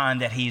we find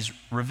that he's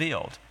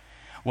revealed?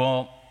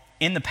 Well,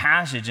 in the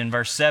passage in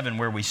verse 7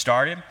 where we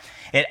started,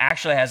 it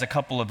actually has a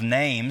couple of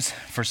names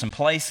for some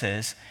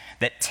places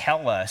that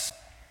tell us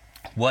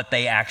what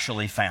they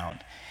actually found.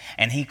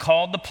 And he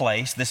called the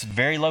place, this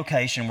very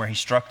location where he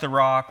struck the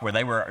rock, where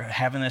they were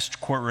having this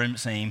courtroom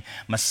scene,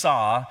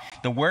 Massah.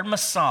 The word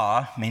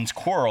Massah means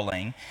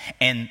quarreling,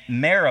 and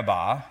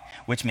Meribah,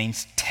 which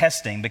means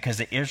testing, because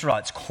the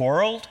Israelites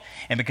quarreled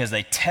and because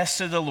they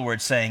tested the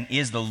Lord, saying,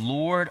 is the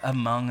Lord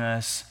among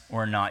us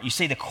or not? You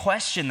see, the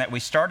question that we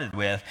started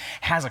with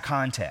has a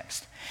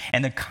context.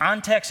 And the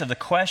context of the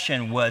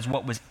question was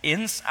what was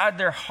inside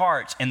their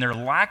hearts and their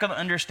lack of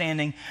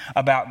understanding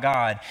about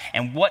God.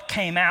 And what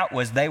came out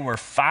was they were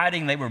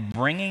fighting, they were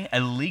bringing a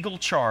legal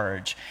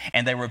charge,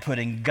 and they were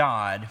putting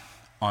God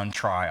on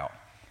trial.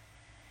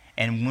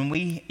 And when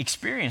we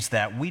experience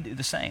that, we do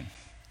the same.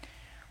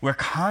 We're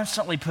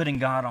constantly putting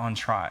God on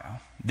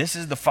trial. This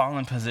is the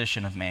fallen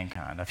position of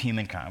mankind, of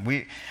humankind.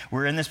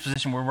 We're in this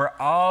position where we're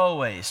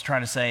always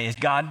trying to say, is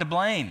God to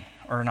blame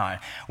or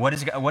not? What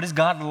is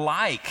God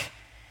like?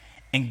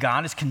 And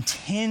God is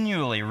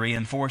continually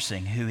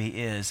reinforcing who he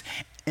is.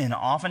 And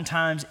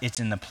oftentimes it's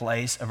in the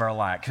place of our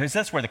lack. Because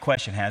that's where the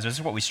question has. This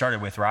is what we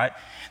started with, right?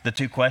 The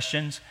two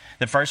questions.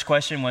 The first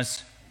question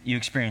was, you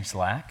experienced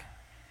lack?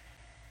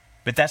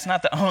 But that's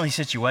not the only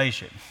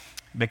situation.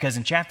 Because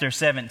in chapter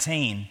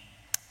 17,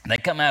 they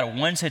come out of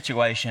one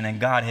situation and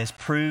God has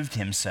proved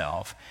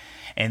himself.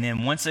 And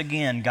then once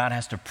again, God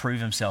has to prove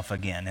himself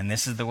again. And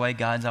this is the way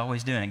God's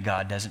always doing it.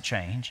 God doesn't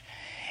change.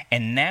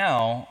 And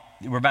now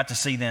we're about to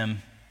see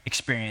them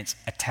experience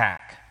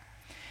attack.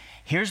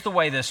 Here's the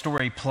way the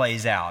story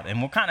plays out. And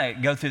we'll kind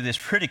of go through this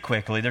pretty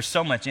quickly. There's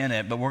so much in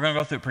it, but we're going to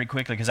go through it pretty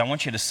quickly because I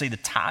want you to see the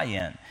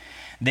tie-in.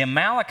 The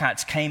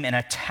Amalekites came and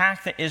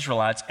attacked the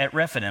Israelites at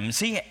Rephidim.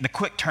 See the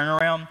quick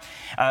turnaround?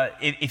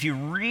 If you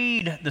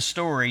read the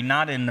story,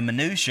 not in the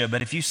minutia,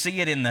 but if you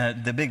see it in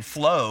the big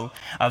flow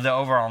of the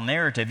overall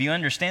narrative, you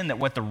understand that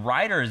what the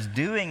writer is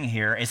doing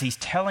here is he's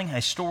telling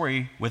a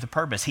story with a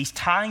purpose. He's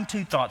tying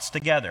two thoughts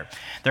together.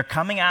 They're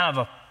coming out of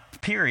a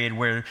period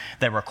where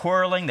they were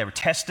quarreling, they were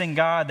testing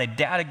God, they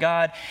doubted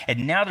God,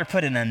 and now they're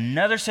put in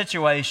another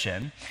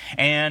situation,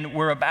 and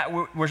we're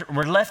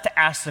left to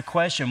ask the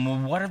question, well,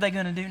 what are they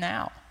going to do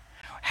now?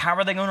 How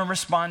are they going to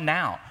respond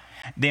now?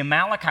 The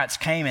Amalekites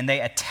came and they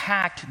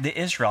attacked the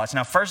Israelites.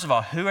 Now, first of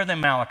all, who are the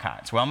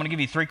Amalekites? Well, I'm going to give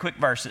you 3 quick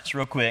verses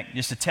real quick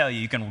just to tell you.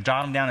 You can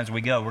jot them down as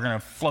we go. We're going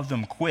to flow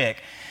them quick.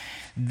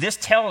 This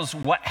tells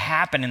what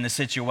happened in the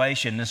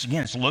situation. This,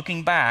 again, it's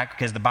looking back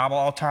because the Bible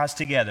all ties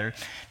together.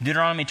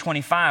 Deuteronomy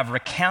 25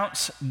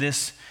 recounts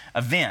this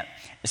event.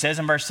 It says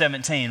in verse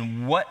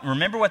 17,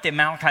 remember what the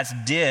Amalekites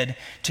did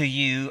to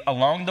you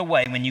along the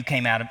way when you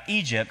came out of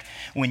Egypt.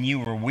 When you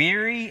were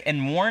weary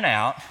and worn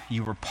out,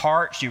 you were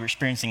parched, you were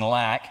experiencing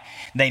lack.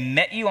 They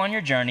met you on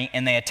your journey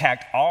and they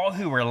attacked all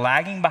who were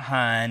lagging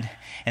behind,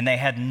 and they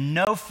had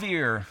no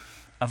fear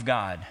of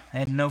God. They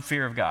had no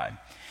fear of God.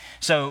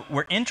 So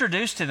we're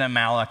introduced to the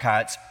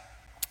Amalekites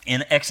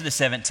in Exodus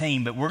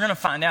 17, but we're going to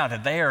find out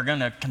that they are going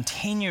to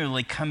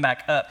continually come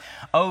back up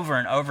over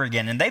and over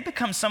again. And they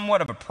become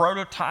somewhat of a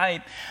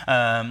prototype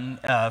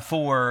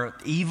for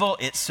evil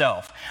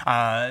itself,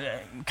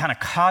 kind of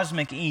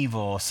cosmic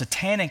evil,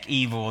 satanic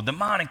evil,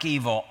 demonic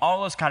evil,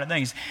 all those kind of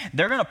things.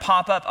 They're going to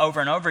pop up over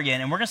and over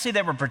again, and we're going to see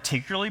they were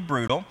particularly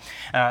brutal.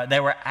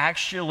 They were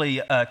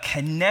actually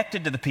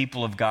connected to the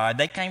people of God.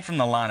 They came from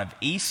the line of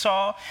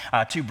Esau,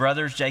 two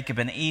brothers, Jacob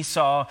and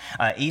Esau.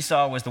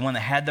 Esau was the one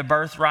that had the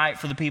birthright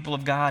for the people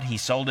of God. He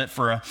sold it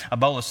for a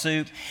bowl of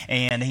soup,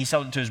 and he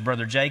sold it to his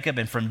brother Jacob.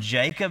 And from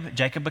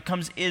Jacob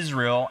becomes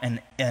Israel,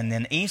 and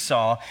then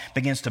Esau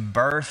begins to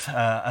birth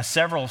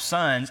several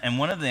sons, and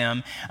one of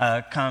them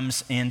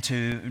turns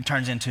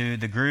into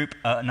the group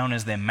known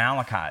as the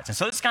Amalekites. And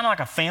so it's kind of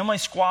like a family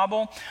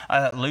squabble,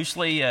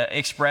 loosely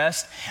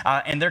expressed.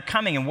 And they're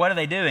coming, and what are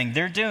they doing?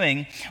 They're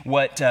doing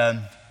what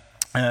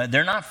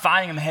they're not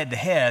fighting them head to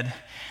head.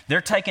 They're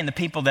taking the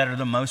people that are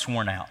the most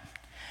worn out,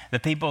 the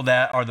people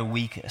that are the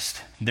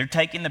weakest. They're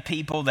taking the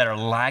people that are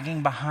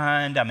lagging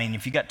behind. I mean,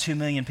 if you got 2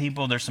 million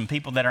people, there's some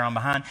people that are on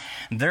behind.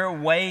 They're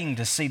waiting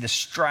to see the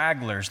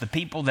stragglers, the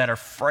people that are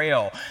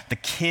frail, the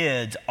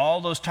kids,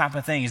 all those type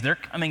of things. They're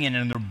coming in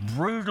and they're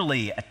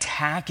brutally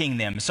attacking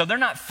them. So they're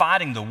not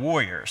fighting the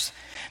warriors.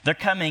 They're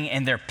coming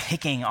and they're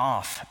picking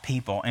off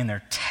people, and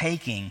they're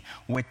taking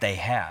what they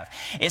have.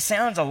 It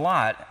sounds a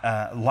lot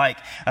like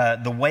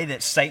the way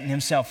that Satan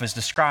himself is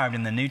described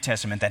in the New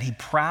Testament, that he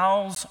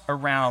prowls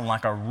around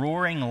like a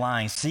roaring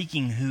lion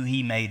seeking who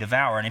he may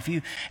devour. And if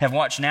you have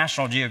watched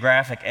National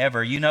Geographic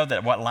ever, you know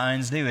that what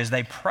lions do is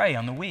they prey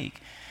on the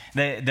weak.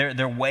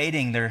 They're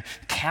waiting, they're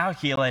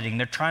calculating,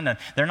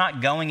 they're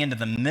not going into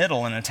the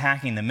middle and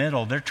attacking the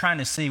middle. They're trying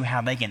to see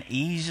how they can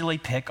easily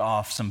pick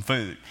off some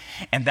food.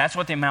 And that's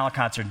what the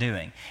Amalekites are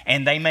doing.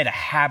 And they made a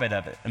habit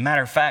of it. As a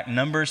matter of fact,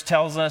 Numbers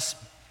tells us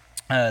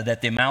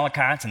that the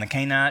Amalekites and the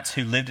Canaanites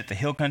who lived at the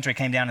hill country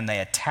came down and they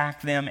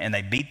attacked them and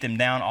they beat them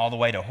down all the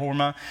way to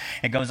Hormah.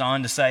 It goes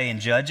on to say in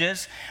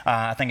Judges,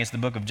 I think it's the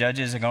book of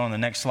Judges, I go on the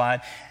next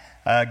slide,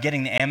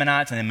 getting the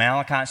Ammonites and the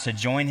Amalekites to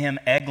join him.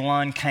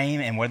 Eglon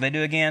came, and what did they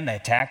do again? They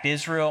attacked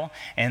Israel,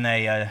 and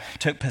they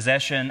took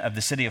possession of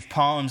the city of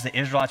palms. The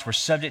Israelites were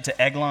subject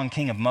to Eglon,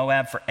 king of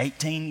Moab, for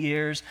 18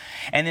 years.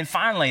 And then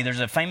finally, there's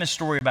a famous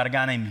story about a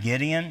guy named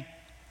Gideon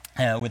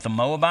with the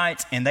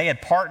Moabites, and they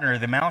had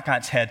partnered,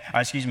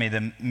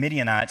 the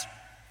Midianites,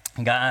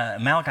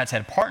 Amalekites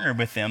had partnered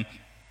with them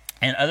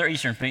and other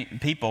eastern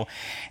people,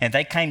 and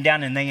they came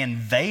down and they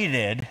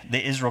invaded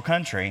the Israel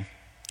country.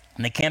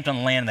 And they camped on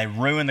the land, and they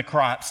ruined the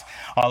crops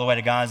all the way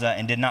to Gaza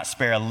and did not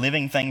spare a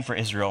living thing for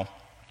Israel,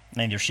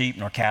 neither sheep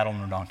nor cattle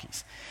nor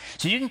donkeys.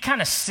 So you can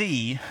kind of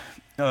see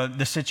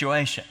the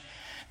situation.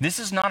 This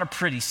is not a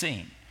pretty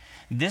scene.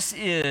 This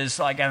is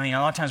like, a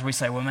lot of times we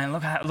say, well, man,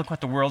 look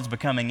what the world's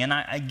becoming. And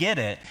I get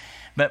it.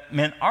 But,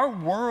 man, our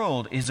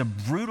world is a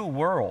brutal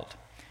world.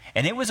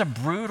 And it was a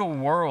brutal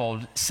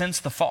world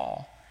since the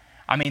fall.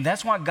 I mean,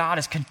 that's why God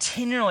has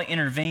continually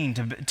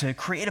intervened to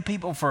create a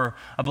people for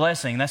a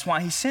blessing. That's why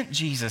he sent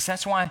Jesus.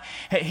 That's why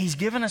he's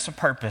given us a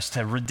purpose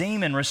to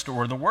redeem and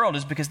restore the world,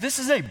 is because this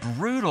is a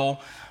brutal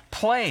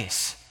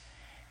place.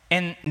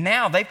 And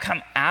now they've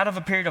come out of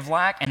a period of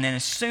lack, and then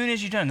as soon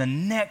as you're done, the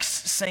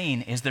next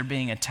scene is they're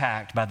being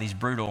attacked by these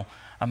brutal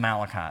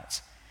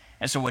Amalekites.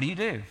 And so what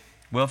do?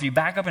 Well, if you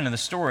back up into the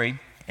story,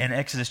 in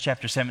Exodus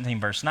chapter 17,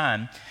 verse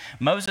 9,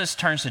 Moses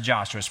turns to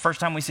Joshua. It's the first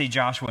time we see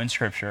Joshua in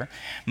Scripture.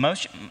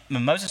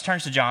 Moses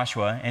turns to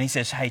Joshua, and he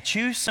says, hey,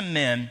 choose some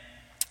men,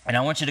 and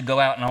I want you to go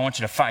out and I want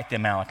you to fight the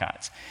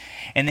Amalekites.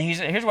 And then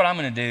here's what I'm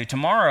going to do.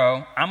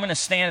 Tomorrow, I'm going to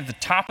stand at the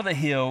top of the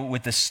hill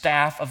with the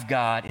staff of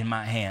God in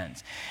my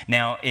hands.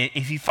 Now,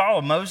 if you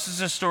follow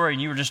Moses' story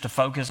and you were just to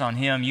focus on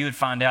him, you would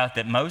find out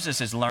that Moses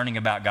is learning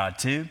about God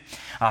too.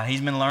 He's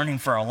been learning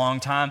for a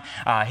long time.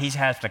 He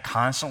has to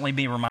constantly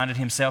be reminded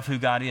himself who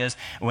God is.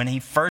 When he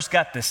first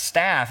got the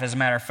staff, as a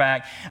matter of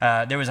fact,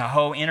 there was a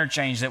whole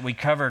interchange that we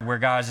covered where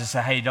God just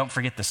said, hey, don't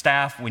forget the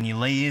staff when you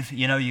leave.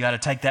 You got to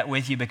take that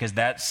with you because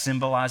that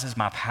symbolizes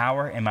my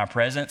power and my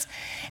presence.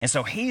 And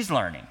so he's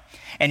learning.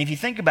 And if you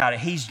think about it,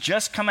 he's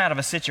just come out of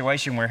a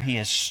situation where he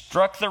has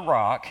struck the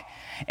rock,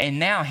 and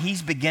now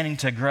he's beginning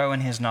to grow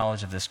in his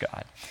knowledge of this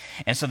God.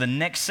 And so the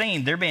next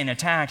scene, they're being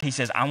attacked. He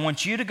says, I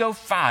want you to go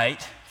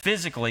fight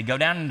physically, go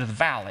down into the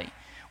valley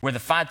where the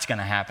fight's going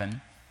to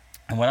happen.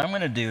 And what I'm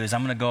going to do is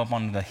I'm going to go up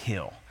onto the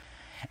hill,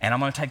 and I'm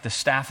going to take the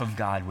staff of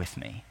God with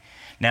me.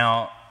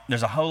 Now,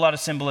 there's a whole lot of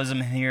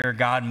symbolism here.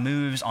 God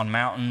moves on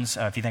mountains.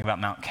 If you think about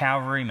Mount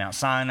Calvary, Mount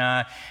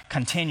Sinai,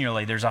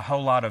 continually, there's a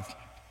whole lot of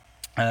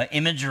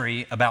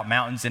imagery about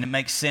mountains, and it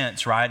makes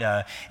sense,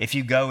 right? If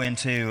you go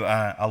into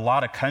a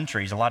lot of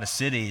countries, a lot of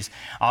cities,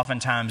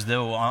 oftentimes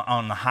they'll,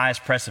 on the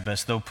highest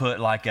precipice, they'll put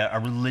like a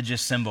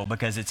religious symbol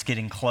because it's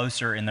getting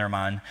closer in their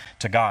mind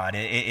to God.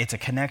 It's a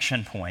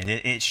connection point.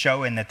 It's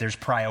showing that there's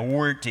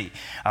priority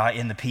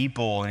in the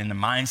people and in the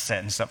mindset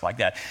and stuff like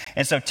that.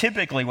 And so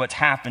typically what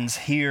happens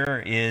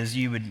here is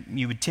you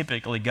would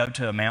typically go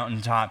to a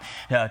mountaintop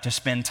to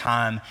spend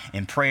time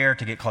in prayer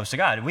to get close to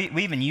God. We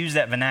even use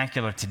that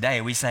vernacular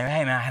today. We say, hey,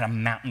 hey, man, I had a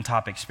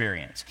mountaintop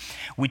experience.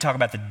 We talk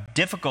about the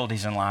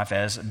difficulties in life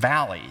as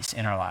valleys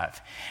in our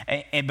life.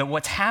 But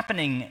what's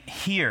happening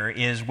here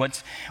is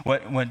what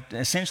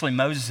essentially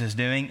Moses is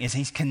doing is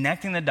he's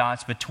connecting the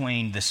dots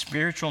between the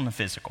spiritual and the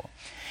physical.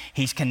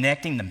 He's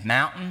connecting the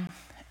mountain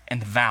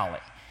and the valley.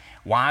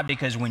 Why?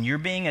 Because when you're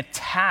being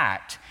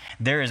attacked,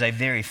 there is a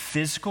very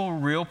physical,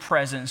 real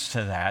presence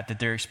to that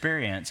they're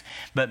experiencing.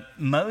 But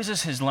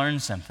Moses has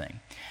learned something,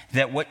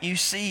 that what you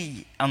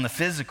see on the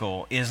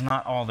physical is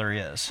not all there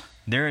is.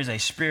 There is a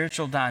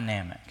spiritual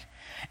dynamic.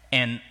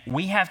 And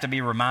we have to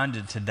be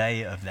reminded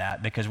today of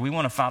that because we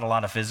want to fight a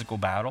lot of physical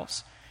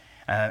battles.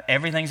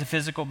 Everything's a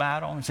physical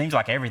battle. It seems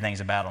like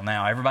everything's a battle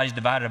now. Everybody's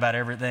divided about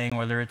everything,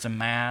 whether it's a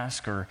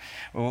mask or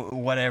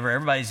whatever.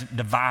 Everybody's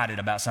divided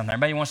about something.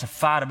 Everybody wants to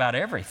fight about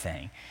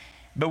everything.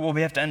 But what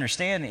we have to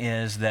understand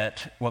is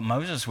that what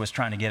Moses was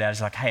trying to get at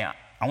is like, hey,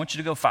 I want you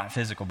to go fight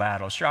physical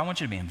battles. Sure, I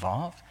want you to be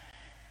involved.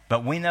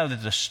 But we know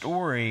that the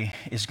story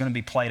is going to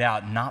be played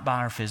out not by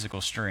our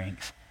physical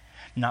strength,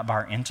 not by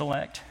our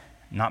intellect,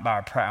 not by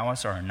our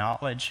prowess or our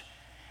knowledge,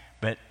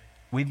 but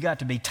we've got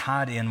to be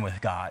tied in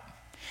with God.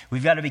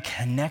 We've got to be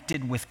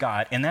connected with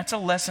God. And that's a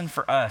lesson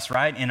for us,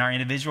 right? In our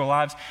individual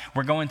lives,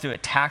 we're going through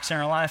attacks in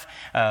our life.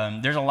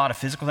 There's a lot of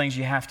physical things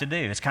you have to do.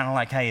 It's kind of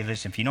like, hey,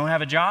 listen, if you don't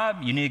have a job,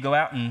 you need to go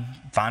out and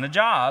find a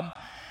job.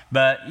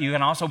 But you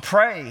can also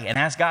pray and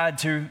ask God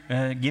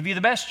to give you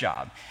the best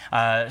job.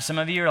 Some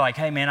of you are like,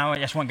 hey, man, I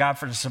just want God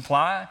for the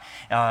supply.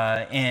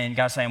 And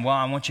God's saying, well,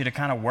 I want you to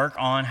kind of work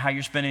on how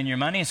you're spending your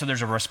money. And so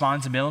there's a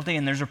responsibility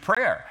and there's a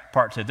prayer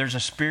part to it. There's a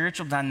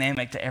spiritual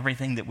dynamic to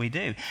everything that we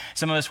do.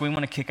 Some of us, we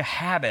want to kick a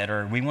habit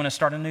or we want to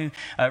start a new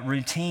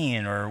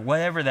routine or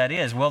whatever that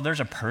is. Well,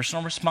 there's a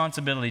personal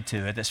responsibility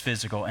to it that's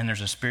physical, and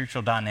there's a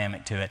spiritual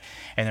dynamic to it.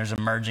 And there's a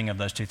merging of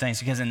those two things.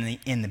 Because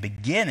in the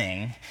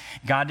beginning,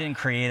 God didn't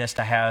create us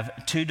to have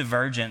two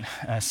divergent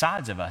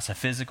sides of us, a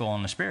physical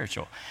and a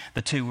spiritual.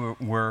 The two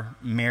were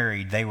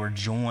married. They were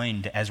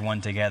joined as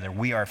one together.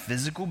 We are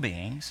physical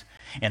beings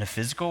in a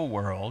physical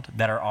world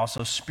that are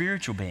also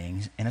spiritual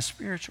beings in a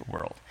spiritual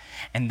world.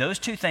 And those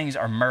two things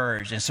are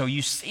merged. And so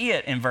you see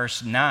it in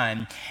verse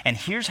 9. And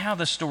here's how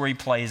the story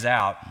plays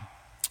out.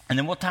 And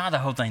then we'll tie the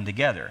whole thing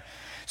together.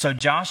 So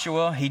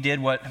Joshua, he did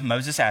what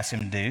Moses asked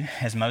him to do,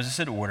 as Moses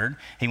had ordered.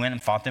 He went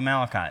and fought the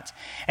Amalekites.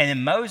 And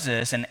then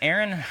Moses and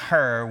Aaron and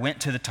Hur went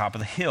to the top of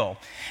the hill.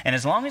 And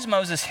as long as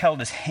Moses held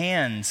his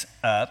hands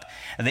up,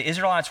 the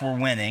Israelites were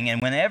winning.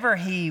 And whenever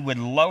he would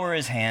lower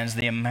his hands,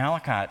 the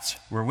Amalekites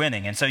were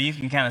winning. And so you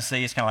can kind of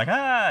see, it's kind of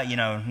like,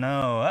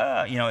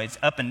 it's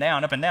up and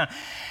down, up and down.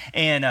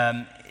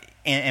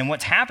 And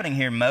what's happening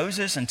here,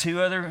 Moses and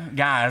two other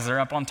guys are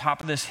up on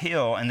top of this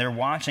hill and they're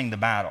watching the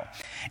battle.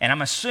 And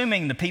I'm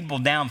assuming the people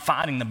down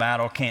fighting the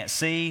battle can't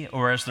see,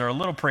 or else they're a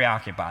little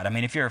preoccupied. I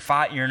mean, if you're a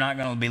fight, you're not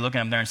going to be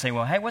looking up there and say,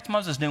 well, hey, what's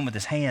Moses doing with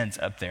his hands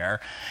up there?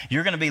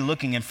 You're going to be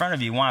looking in front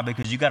of you. Why?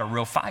 Because you got a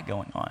real fight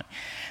going on.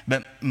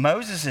 But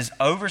Moses is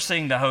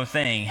overseeing the whole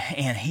thing,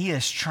 and he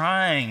is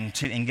trying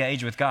to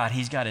engage with God.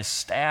 He's got his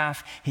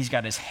staff. He's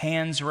got his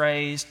hands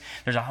raised.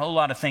 There's a whole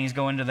lot of things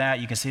go into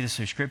that. You can see this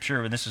through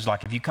Scripture. This is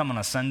like if you come on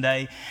a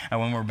Sunday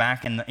when we're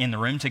back in the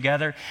room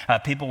together,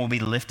 people will be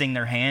lifting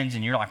their hands,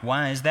 and you're like,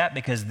 why is that?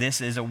 Because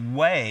this is a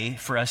way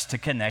for us to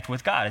connect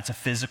with God. It's a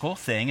physical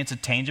thing. It's a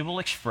tangible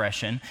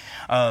expression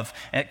of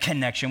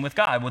connection with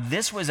God. Well,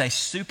 this was a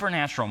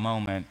supernatural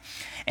moment.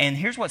 And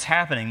here's what's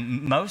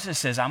happening. Moses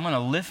says, I'm going to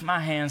lift my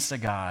hands to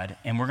God,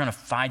 and we're going to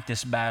fight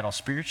this battle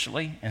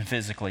spiritually and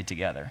physically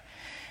together.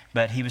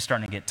 But he was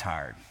starting to get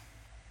tired.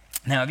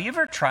 Now, have you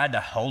ever tried to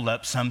hold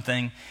up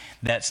something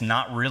that's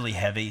not really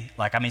heavy?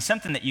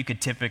 Something that you could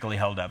typically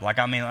hold up.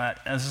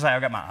 Let's say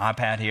I've got my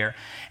iPad here,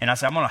 and I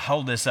say, I'm going to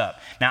hold this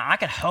up. Now, I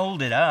could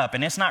hold it up,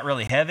 and it's not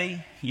really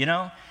heavy,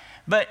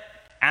 But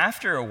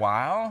after a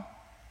while,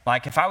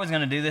 if I was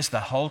going to do this the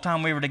whole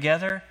time we were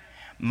together,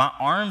 my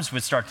arms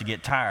would start to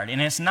get tired.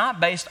 And it's not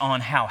based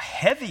on how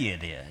heavy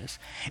it is.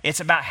 It's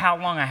about how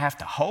long I have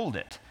to hold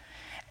it.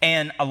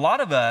 And a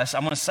lot of us,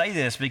 I'm going to say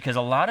this because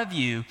a lot of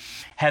you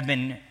have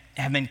been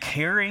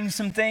carrying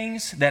some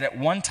things that at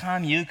one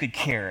time you could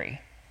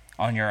carry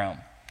on your own.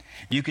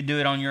 You could do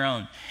it on your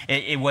own.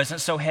 It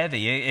wasn't so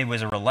heavy. It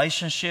was a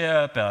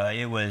relationship.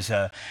 It was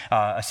a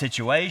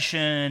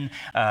situation.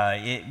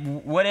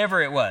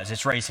 Whatever it was.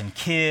 It's raising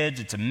kids.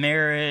 It's a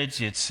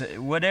marriage. It's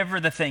whatever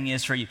the thing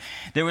is for you.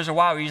 There was a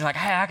while where you're like,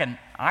 hey,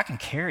 I can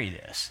carry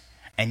this.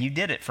 And you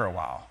did it for a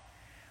while.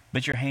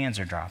 But your hands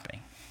are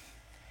dropping.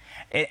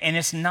 And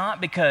it's not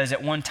because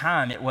at one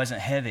time it wasn't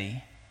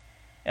heavy.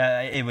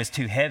 It was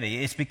too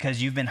heavy. It's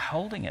because you've been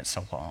holding it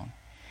so long.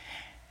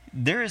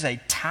 There is a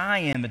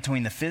tie-in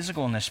between the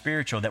physical and the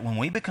spiritual that when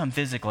we become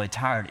physically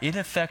tired, it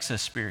affects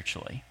us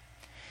spiritually.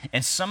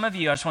 And some of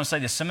you, I just want to say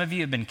this, some of you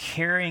have been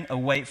carrying a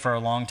weight for a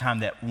long time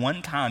that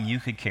one time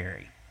you could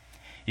carry.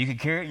 You could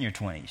carry it in your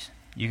 20s.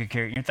 You could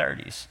carry it in your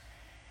 30s.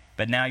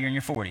 But now you're in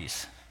your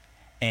 40s,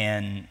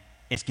 and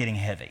it's getting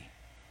heavy.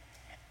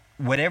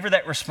 Whatever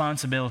that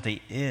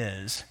responsibility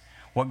is,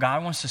 what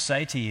God wants to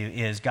say to you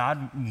is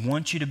God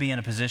wants you to be in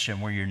a position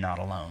where you're not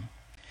alone.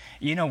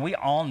 You know, we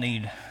all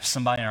need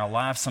somebody in our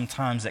life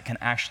sometimes that can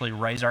actually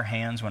raise our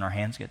hands when our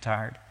hands get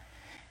tired.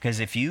 Because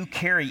if you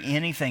carry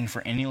anything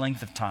for any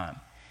length of time,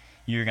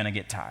 you're going to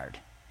get tired.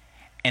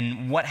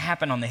 And what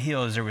happened on the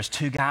hill is there was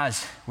two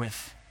guys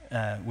with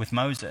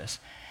Moses,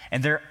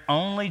 and their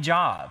only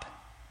job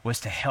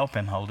was to help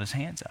him hold his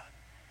hands up.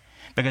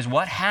 Because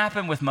what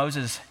happened with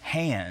Moses'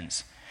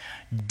 hands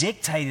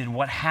dictated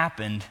what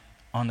happened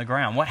on the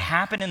ground. What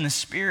happened in the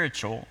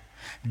spiritual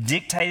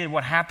dictated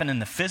what happened in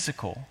the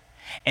physical.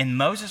 And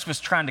Moses was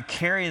trying to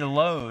carry the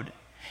load,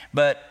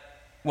 but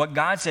what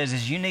God says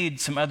is you need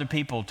some other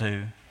people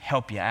to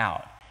help you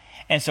out.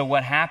 And so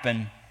what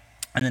happened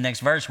in the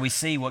next verse, we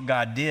see what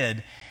God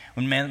did.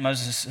 When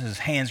Moses'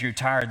 hands grew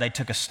tired, they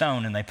took a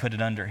stone and they put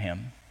it under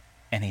him,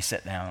 and he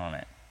sat down on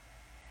it.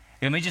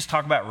 Let me just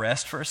talk about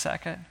rest for a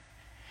second.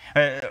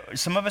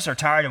 Some of us are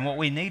tired, and what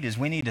we need is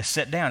we need to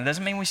sit down. It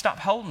doesn't mean we stop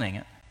holding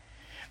it,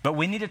 but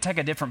we need to take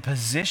a different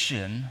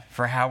position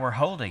for how we're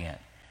holding it.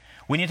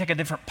 We need to take a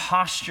different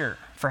posture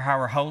for how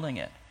we're holding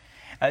it.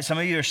 Some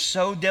of you are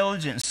so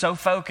diligent, so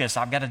focused.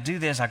 I've got to do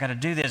this, I've got to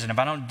do this. And if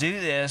I don't do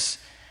this,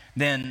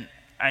 then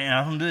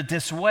I don't do it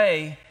this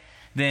way,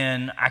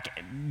 then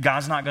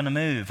God's not going to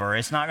move, or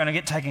it's not going to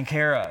get taken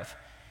care of.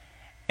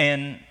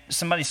 And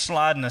somebody's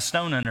sliding a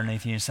stone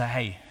underneath you and say,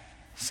 hey,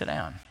 sit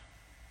down.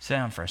 Sit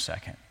down for a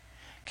second.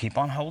 Keep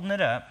on holding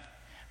it up,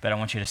 but I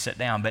want you to sit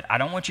down. But I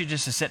don't want you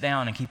just to sit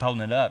down and keep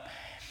holding it up.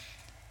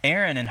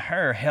 Aaron and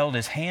Hur held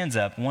his hands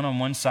up, one on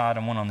one side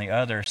and one on the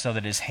other, so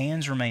that his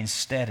hands remained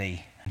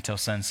steady until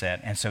sunset.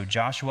 And so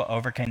Joshua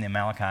overcame the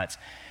Amalekite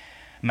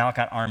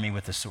army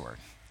with the sword.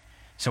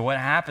 So what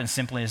happened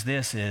simply is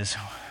this, is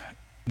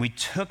we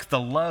took the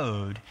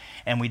load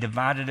and we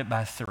divided it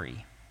by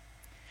 3.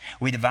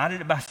 We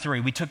divided it by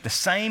 3. We took the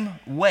same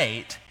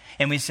weight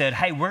and we said,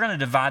 hey, we're going to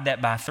divide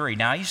that by 3.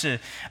 Now, I used to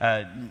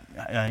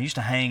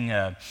hang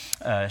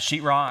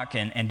sheetrock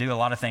and do a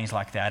lot of things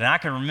like that. And I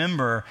can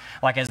remember,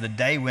 like, as the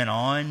day went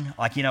on,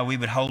 like, you know, we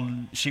would hold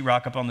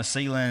sheetrock up on the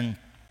ceiling,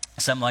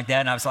 something like that.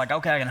 And I was like,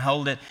 okay, I can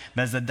hold it.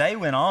 But as the day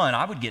went on,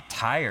 I would get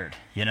tired,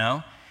 you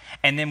know.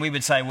 And then we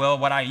would say, well,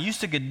 what I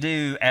used to could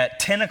do at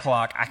 10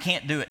 o'clock, I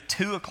can't do at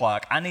 2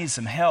 o'clock. I need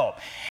some help.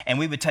 And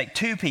we would take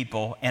 2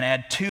 people and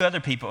add 2 other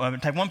people. We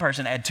would take 1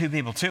 person and add 2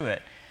 people to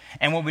it.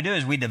 And what we do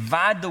is we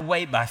divide the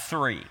weight by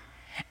 3.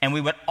 And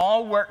we would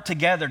all work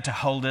together to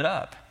hold it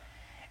up.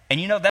 And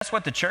you know, that's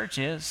what the church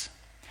is.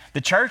 The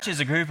church is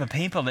a group of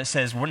people that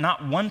says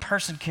not one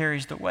person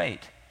carries the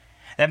weight.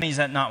 That means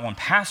that not one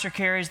pastor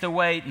carries the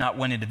weight, not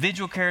one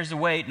individual carries the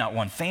weight, not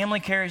one family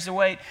carries the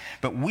weight,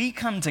 but we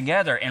come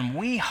together and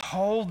we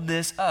hold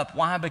this up.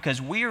 Why?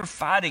 Because we are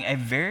fighting a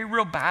very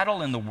real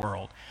battle in the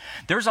world.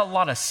 There's a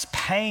lot of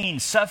pain,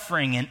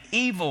 suffering, and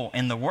evil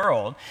in the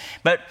world,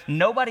 but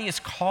nobody is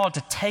called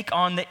to take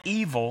on the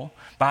evil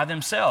by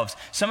themselves.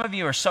 Some of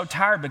you are so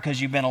tired because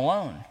you've been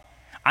alone.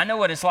 I know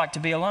what it's like to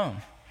be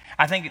alone.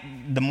 I think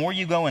the more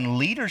you go in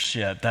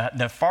leadership,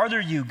 the farther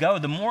you go,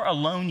 the more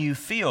alone you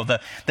feel. The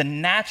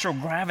natural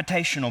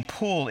gravitational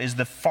pull is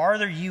the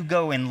farther you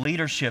go in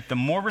leadership, the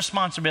more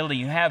responsibility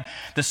you have,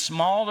 the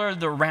smaller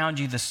around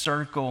you the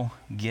circle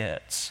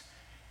gets.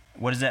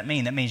 What does that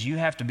mean? That means you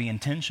have to be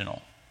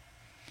intentional.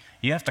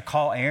 You have to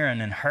call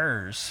Aaron and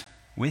Hurs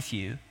with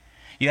you.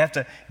 You have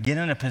to get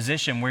in a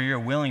position where you're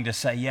willing to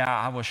say, yeah,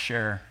 I will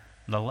share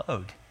the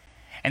load.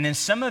 And then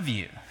some of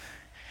you,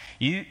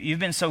 You've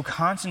been so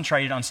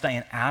concentrated on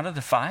staying out of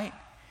the fight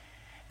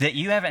that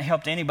you haven't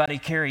helped anybody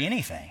carry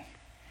anything.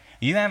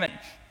 You haven't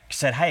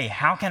said, hey,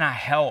 how can I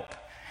help?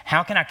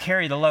 How can I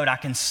carry the load? I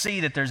can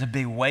see that there's a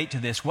big weight to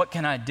this. What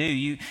can I do?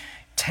 You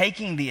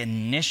taking the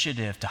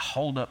initiative to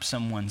hold up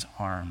someone's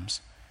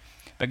arms.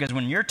 Because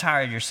when you're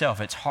tired yourself,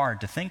 it's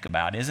hard to think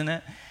about, isn't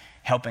it?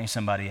 Helping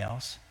somebody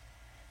else.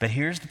 But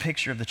here's the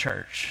picture of the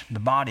church, the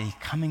body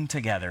coming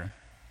together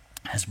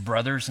as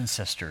brothers and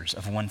sisters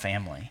of one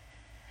family.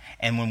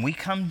 And when we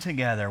come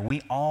together,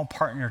 we all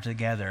partner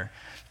together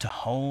to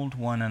hold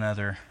one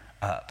another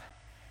up.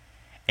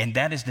 And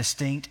that is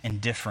distinct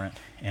and different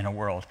in a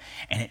world.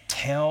 And it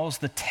tells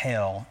the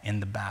tale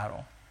in the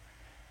battle.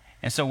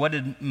 And so what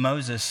did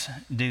Moses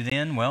do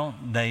then? Well,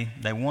 they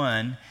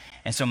won.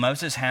 And so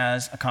Moses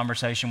has a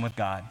conversation with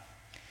God.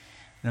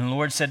 Then the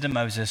Lord said to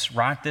Moses,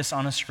 write this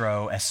on a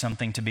scroll as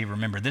something to be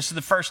remembered. This is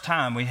the first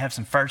time we have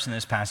some firsts in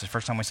this passage.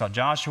 First time we saw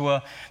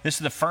Joshua. This is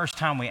the first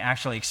time we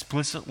actually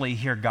explicitly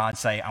hear God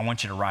say, I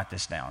want you to write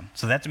this down.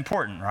 So that's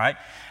important, right?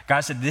 God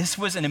said this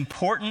was an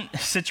important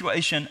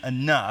situation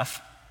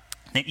enough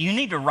that you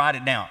need to write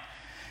it down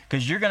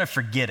because you're going to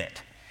forget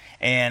it.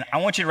 And I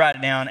want you to write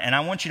it down, and I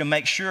want you to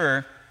make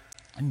sure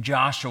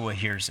Joshua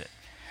hears it.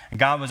 And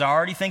God was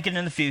already thinking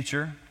in the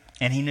future,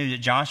 and he knew that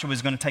Joshua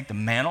was going to take the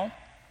mantle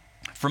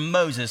from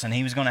Moses, and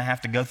he was going to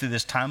have to go through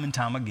this time and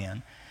time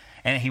again,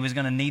 and he was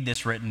going to need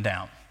this written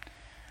down.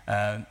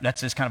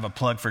 That's just kind of a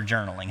plug for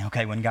journaling.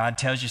 Okay, when God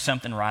tells you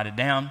something, write it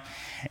down.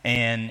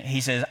 And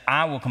he says,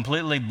 I will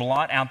completely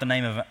blot out the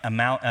name of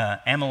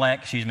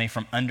Amalek,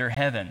 from under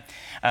heaven.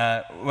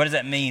 What does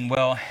that mean?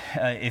 Well,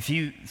 if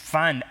you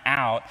find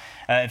out,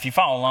 if you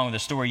follow along with the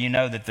story, you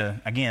know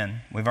that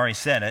again, we've already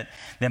said it,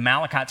 the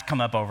Amalekites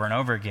come up over and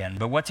over again.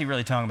 But what's he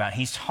really talking about?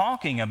 He's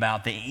talking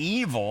about the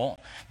evil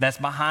that's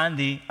behind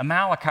the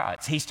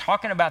Amalekites. He's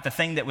talking about the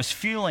thing that was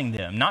fueling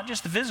them, not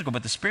just the physical,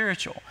 but the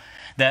spiritual.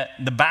 That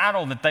the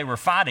battle that they were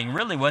fighting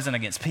really wasn't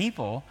against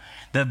people.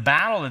 The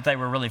battle that they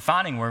were really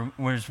fighting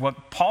was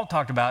what Paul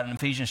talked about in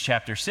Ephesians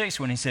chapter 6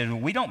 when he said,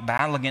 we don't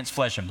battle against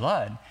flesh and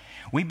blood.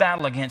 We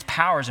battle against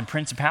powers and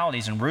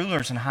principalities and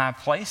rulers in high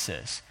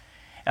places.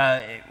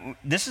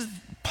 This is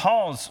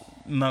Paul's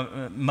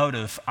mode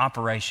of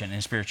operation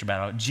in spiritual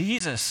battle.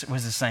 Jesus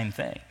was the same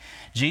thing.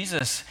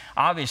 Jesus,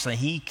 obviously,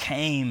 he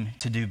came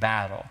to do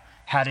battle.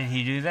 How did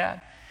he do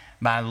that?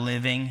 By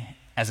living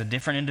as a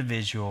different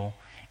individual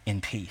in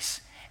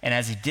peace. And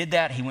as he did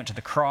that, he went to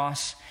the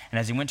cross. And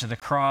as he went to the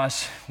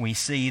cross, we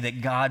see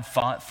that God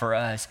fought for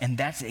us. And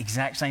that's the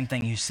exact same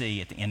thing you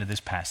see at the end of this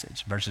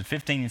passage. Verses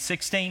 15 and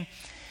 16,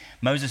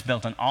 Moses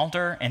built an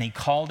altar and he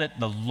called it,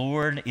 "The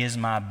Lord is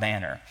my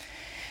banner."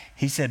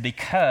 He said,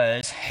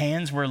 because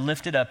hands were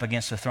lifted up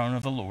against the throne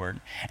of the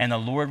Lord, and the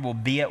Lord will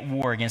be at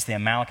war against the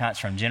Amalekites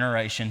from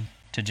generation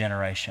to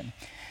generation.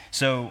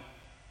 So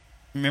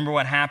remember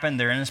what happened?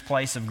 They're in this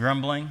place of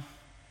grumbling.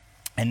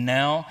 And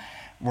now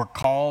we're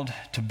called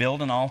to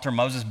build an altar.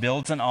 Moses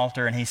builds an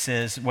altar and he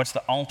says, what's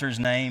the altar's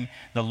name?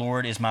 The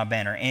Lord is my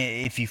banner.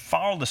 And if you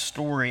follow the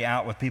story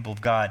out with people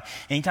of God,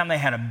 anytime they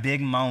had a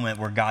big moment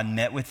where God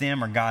met with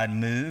them or God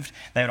moved,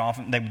 they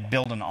would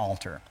build an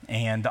altar.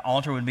 And the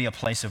altar would be a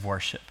place of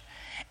worship.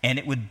 And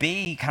it would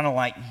be kind of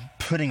like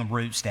putting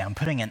roots down,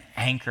 putting an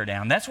anchor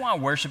down. That's why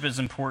worship is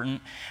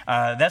important.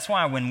 That's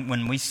why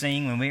when we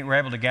sing, when we're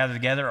able to gather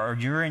together, or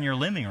you're in your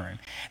living room,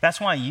 that's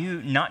why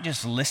you not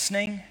just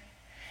listening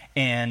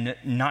and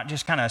not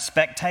just kind of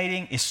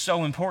spectating is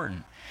so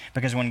important.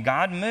 Because when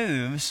God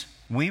moves,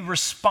 we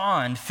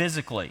respond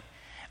physically.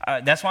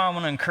 That's why I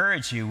want to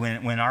encourage you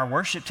when our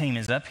worship team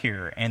is up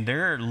here and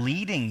they're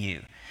leading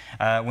you.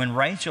 When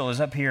Rachel is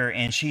up here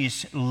and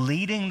she's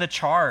leading the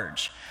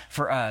charge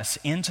for us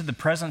into the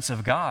presence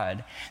of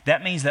God,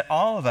 that means that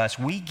all of us,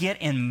 we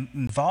get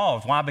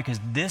involved. Why? Because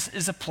this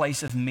is a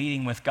place of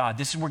meeting with God.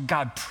 This is where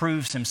God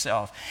proves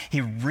himself.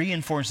 He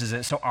reinforces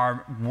it. So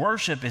our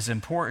worship is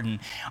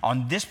important.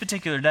 On this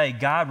particular day,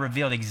 God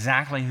revealed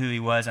exactly who he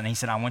was, and he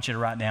said, I want you to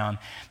write down,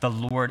 the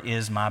Lord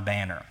is my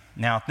banner.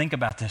 Now, think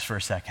about this for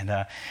a second.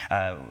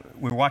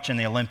 We're watching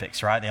the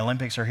Olympics, right? The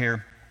Olympics are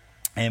here.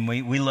 And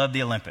we love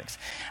the Olympics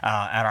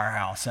at our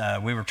house.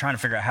 We were trying to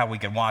figure out how we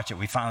could watch it.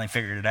 We finally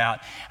figured it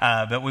out.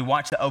 But we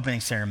watched the opening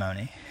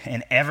ceremony,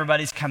 and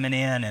everybody's coming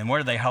in, and what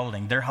are they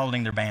holding? They're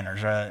holding their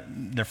banners,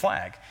 their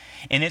flag.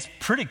 And it's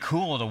pretty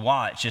cool to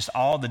watch just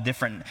all the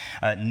different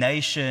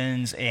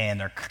nations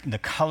and the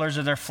colors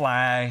of their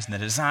flags and the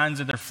designs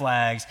of their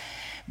flags.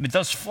 But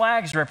those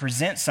flags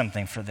represent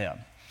something for them.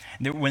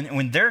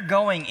 When they're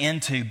going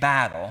into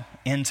battle,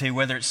 into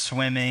whether it's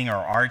swimming or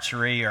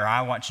archery, or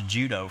I watched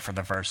judo for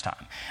the first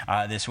time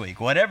this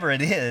week, whatever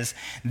it is,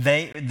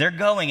 they're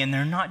going and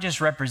they're not just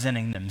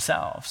representing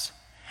themselves,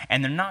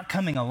 and they're not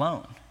coming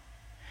alone.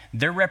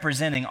 They're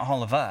representing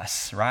all of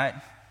us, right?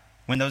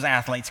 When those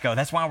athletes go,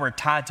 that's why we're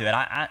tied to it.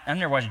 I've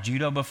never watched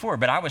judo before,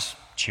 but I was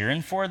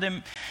cheering for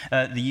them,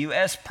 the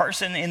U.S.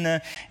 person in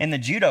the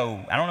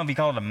judo. I don't know if you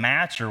call it a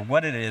match or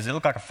what it is. It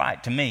looked like a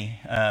fight to me,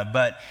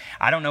 but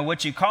I don't know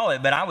what you call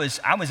it. But I was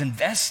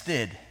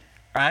invested,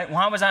 right?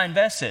 Why was I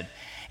invested?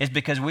 It's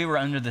because we were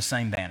under the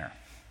same banner.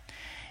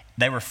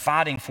 They were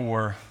fighting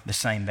for the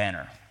same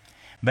banner.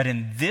 But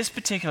in this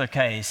particular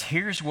case,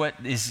 here's what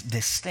is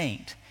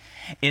distinct,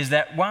 is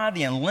that while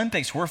the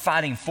Olympics were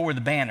fighting for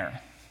the banner,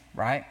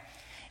 right?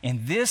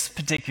 In this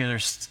particular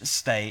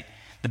state,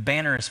 the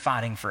banner is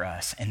fighting for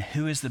us. And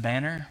who is the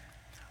banner?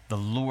 The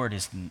Lord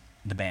is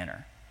the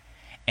banner.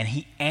 And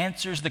he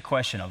answers the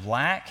question of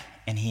lack,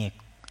 and he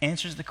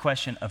answers the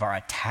question of our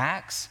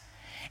attacks.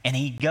 And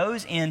he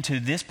goes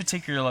into this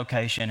particular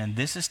location, and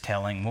this is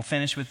telling. We'll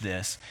finish with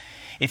this.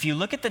 If you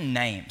look at the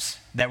names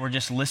that were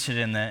just listed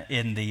in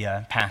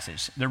the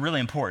passage, they're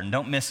really important.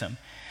 Don't miss them.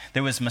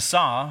 There was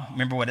Massah.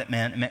 Remember what it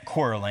meant? It meant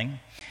quarreling.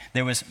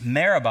 There was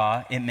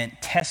Meribah. It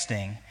meant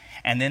testing.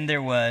 And then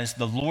there was,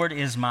 the Lord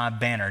is my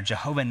banner.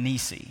 Jehovah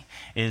Nissi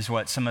is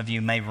what some of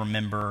you may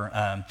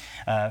remember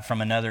from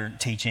another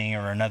teaching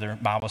or another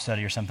Bible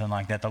study or something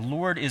like that. The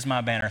Lord is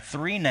my banner.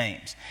 3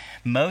 names.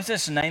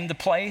 Moses named the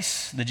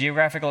place, the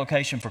geographic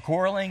location for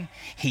quarreling.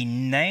 He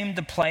named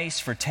the place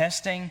for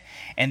testing.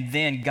 And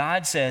then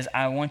God says,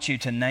 I want you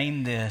to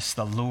name this,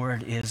 the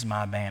Lord is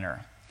my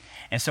banner.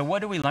 And so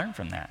what do we learn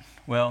from that?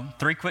 Well,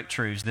 3 quick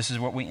truths. This is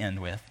what we end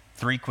with.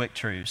 3 quick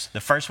truths.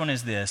 The first one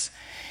is this.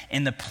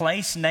 In the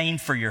place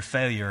named for your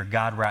failure,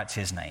 God writes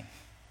his name.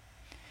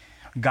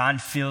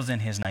 God fills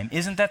in his name.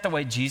 Isn't that the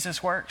way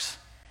Jesus works?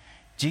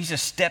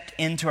 Jesus stepped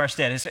into our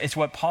stead. It's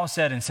what Paul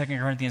said in 2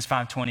 Corinthians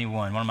 5:21,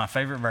 one of my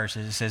favorite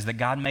verses. It says that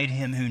God made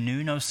him who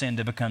knew no sin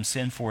to become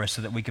sin for us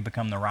so that we could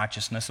become the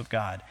righteousness of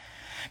God.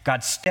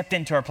 God stepped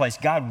into our place.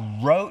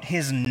 God wrote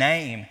his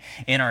name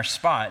in our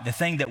spot. The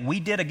thing that we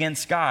did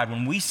against God,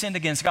 when we sinned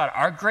against God,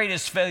 our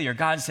greatest failure,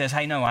 God says,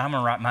 hey, no, I'm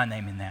going to write my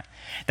name in that.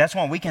 That's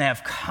why we can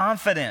have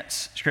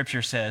confidence,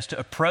 Scripture says, to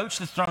approach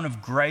the throne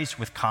of grace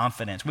with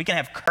confidence. We can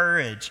have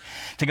courage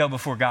to go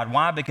before God.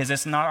 Why? Because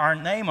it's not our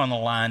name on the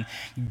line.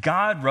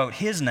 God wrote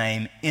his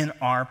name in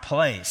our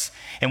place.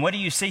 And what do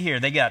you see here?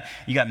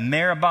 You got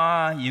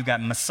Meribah, you've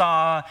got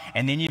Massah,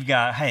 and then you've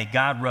got, hey,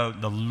 God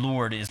wrote, the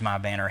Lord is my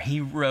banner. He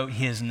wrote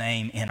his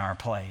name in our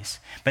place.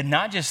 But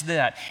not just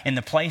that, in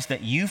the place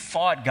that you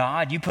fought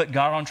God, you put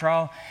God on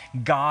trial,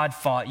 God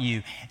fought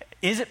you.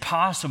 Is it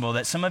possible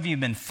that some of you have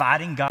been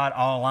fighting God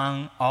all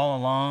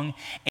along,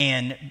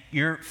 and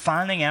you're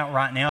finding out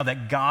right now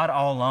that God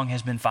all along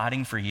has been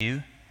fighting for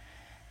you?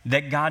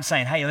 That God's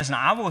saying, hey, listen,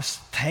 I will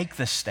take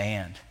the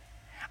stand.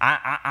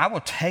 I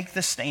will take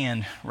the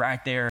stand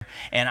right there,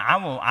 and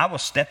I will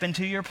step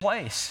into your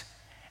place.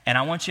 And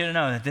I want you to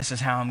know that this is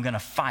how I'm going to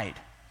fight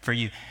for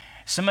you.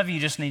 Some of you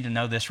just need to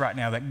know this right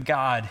now, that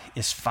God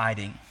is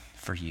fighting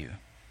for you.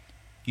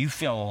 You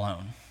feel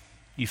alone.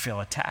 You feel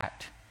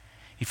attacked.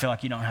 You feel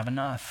like you don't have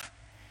enough.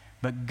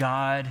 But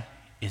God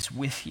is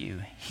with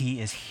you.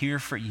 He is here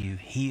for you.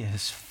 He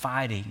is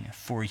fighting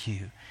for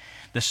you.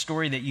 The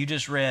story that you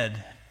just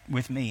read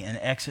with me in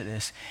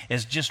Exodus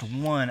is just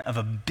one of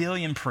a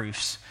billion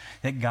proofs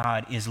that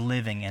God is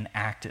living and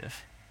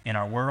active in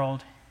our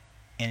world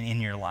and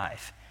in your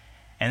life.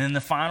 And then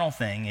the final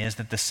thing is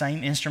that the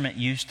same instrument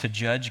used to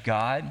judge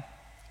God,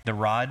 the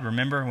rod,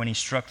 remember when he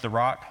struck the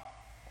rock,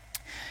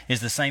 is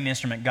the same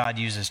instrument God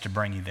uses to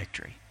bring you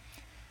victory.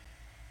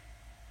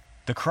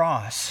 The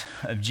cross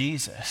of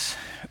Jesus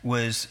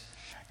was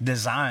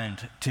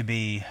designed to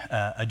be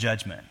a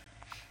judgment,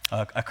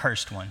 a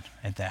cursed one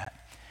at that.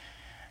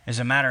 As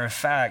a matter of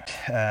fact,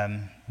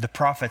 the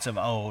prophets of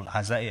old,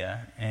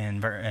 Isaiah,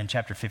 in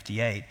chapter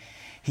 58,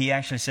 he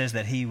actually says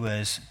that he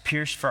was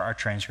pierced for our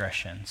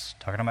transgressions.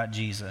 Talking about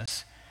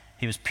Jesus.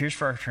 He was pierced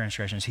for our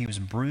transgressions. He was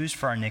bruised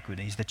for our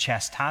iniquities. The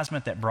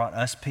chastisement that brought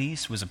us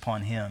peace was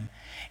upon him,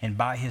 and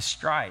by his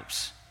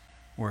stripes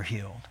we're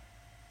healed.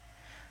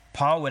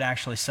 Paul would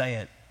actually say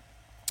it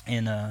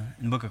in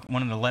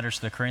one of the letters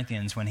to the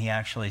Corinthians when he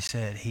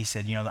said,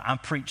 I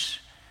preach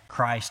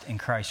Christ and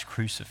Christ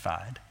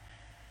crucified.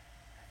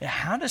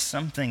 How does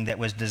something that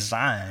was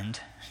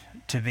designed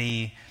to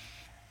be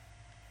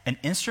an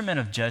instrument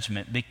of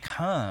judgment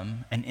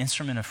become an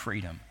instrument of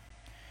freedom?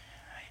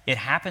 It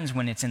happens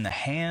when it's in the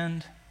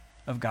hand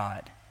of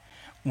God.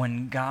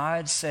 When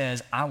God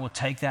says, I will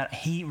take that,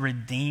 he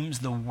redeems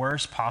the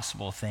worst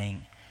possible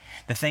thing.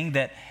 The thing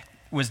that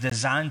was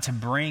designed to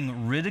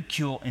bring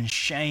ridicule and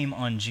shame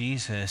on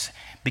Jesus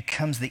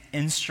becomes the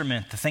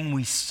instrument, the thing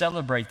we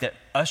celebrate that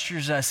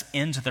ushers us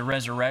into the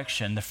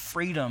resurrection, the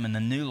freedom and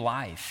the new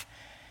life.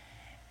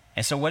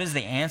 And so what is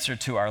the answer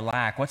to our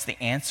lack? What's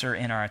the answer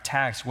in our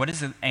attacks? What is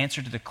the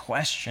answer to the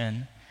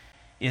question,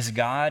 is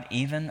God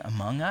even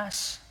among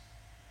us?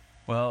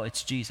 Well,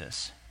 it's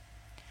Jesus.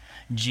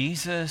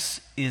 Jesus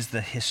is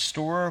the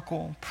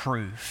historical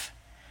proof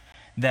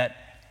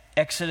that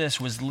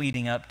Exodus was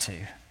leading up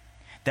to,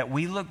 that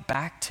we look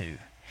back to,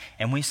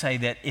 and we say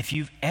that if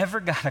you've ever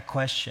got a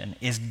question,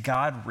 is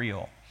God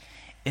real?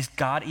 Is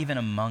God even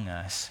among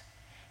us?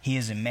 He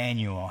is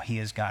Emmanuel. He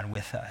is God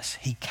with us.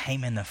 He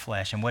came in the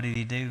flesh, and what did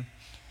he do?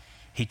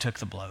 He took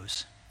the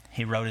blows.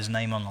 He wrote his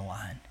name on the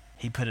line.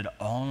 He put it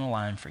all on the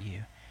line for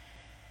you.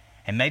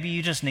 And maybe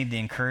you just need the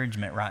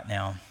encouragement right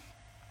now,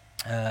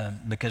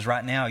 because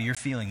right now you're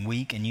feeling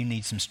weak and you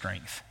need some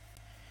strength.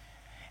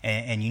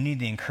 And you need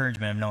the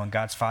encouragement of knowing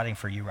God's fighting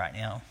for you right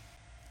now.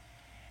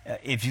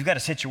 If you've got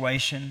a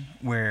situation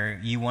where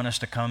you want us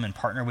to come and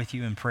partner with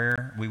you in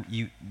prayer,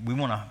 we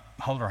want to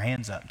hold our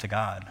hands up to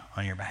God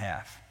on your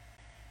behalf.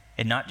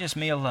 And not just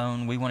me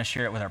alone. We want to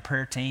share it with our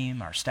prayer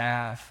team, our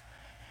staff.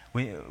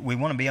 We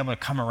want to be able to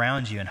come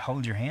around you and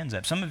hold your hands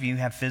up. Some of you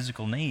have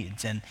physical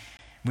needs, and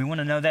we want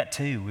to know that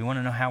too. We want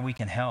to know how we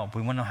can help.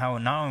 We want to know how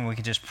not only we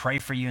can just pray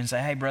for you and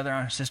say, hey, brother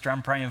or sister,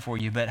 I'm praying for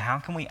you, but how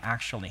can we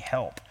actually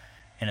help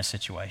in a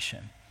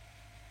situation?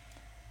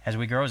 As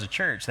we grow as a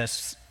church,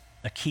 that's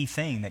a key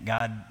thing that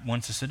God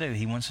wants us to do.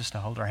 He wants us to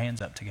hold our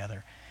hands up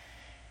together.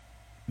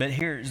 But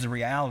here's the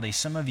reality.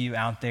 Some of you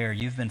out there,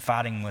 you've been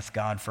fighting with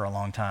God for a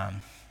long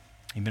time.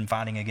 You've been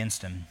fighting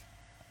against him.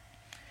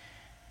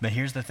 But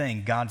here's the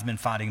thing. God's been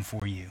fighting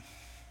for you.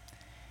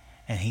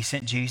 And he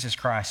sent Jesus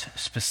Christ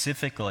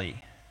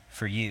specifically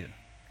for you.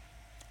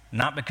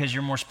 Not because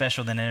you're more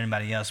special than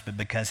anybody else, but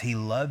because he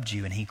loved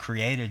you and he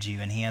created you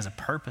and he has a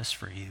purpose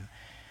for you.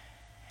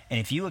 And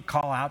if you would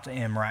call out to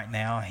him right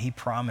now, he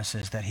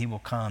promises that he will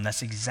come.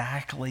 That's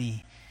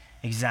exactly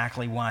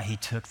why he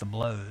took the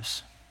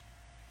blows.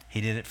 He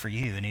did it for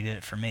you and he did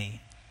it for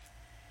me.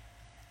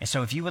 And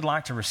so if you would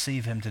like to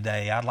receive him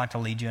today, I'd like to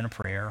lead you in a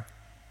prayer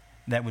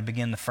that would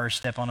begin the first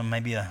step on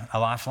maybe a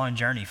lifelong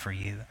journey for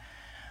you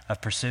of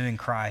pursuing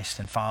Christ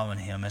and following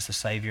him as the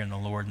Savior and the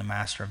Lord and the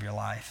Master of your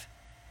life.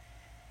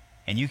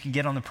 And you can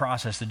get on the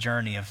process, the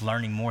journey of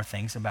learning more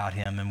things about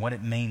him and what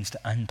it means to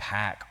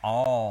unpack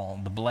all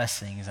the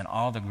blessings and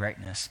all the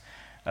greatness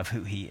of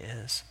who he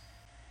is.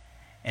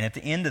 And at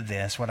the end of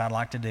this, what I'd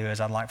like to do is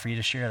I'd like for you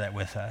to share that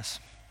with us.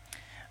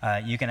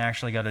 You can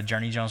actually go to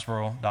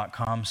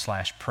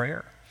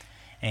journeyjonesboro.com/prayer.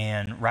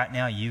 And right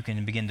now you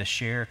can begin to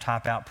share,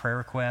 type out prayer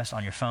requests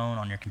on your phone,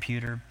 on your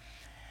computer.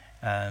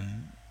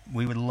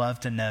 We would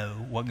love to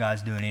know what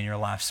God's doing in your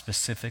life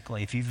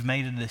specifically. If you've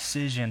made a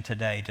decision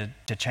today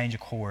to change a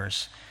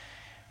course,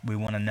 we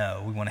want to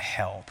know. We want to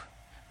help,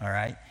 all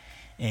right?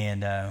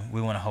 And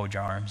we want to hold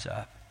your arms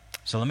up.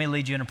 So let me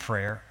lead you in a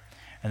prayer,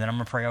 and then I'm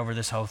going to pray over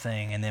this whole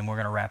thing, and then we're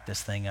going to wrap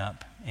this thing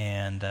up.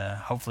 And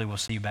hopefully we'll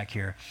see you back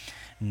here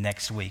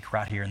next week,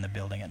 right here in the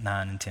building at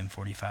 9 and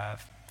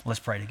 10:45. Let's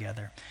pray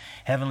together.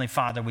 Heavenly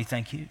Father, we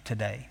thank you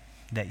today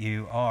that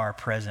you are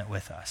present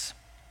with us.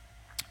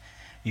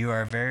 You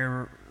are a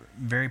very,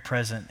 very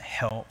present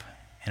help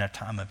in a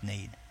time of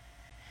need.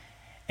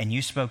 And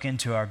you spoke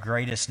into our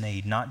greatest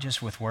need, not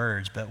just with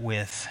words, but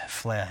with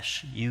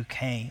flesh. You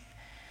came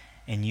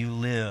and you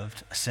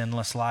lived a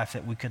sinless life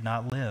that we could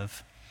not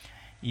live.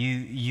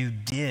 You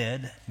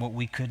did what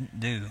we couldn't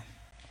do.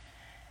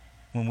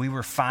 When we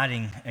were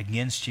fighting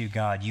against you,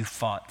 God, you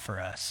fought for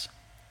us.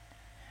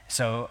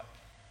 So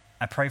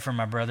I pray for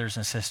my brothers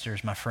and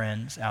sisters, my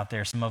friends out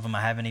there. Some of them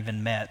I haven't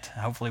even met.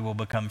 Hopefully we'll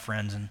become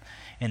friends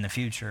in the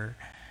future,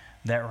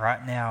 that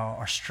right now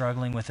are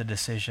struggling with a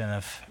decision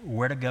of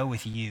where to go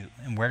with you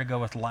and where to go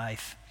with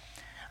life.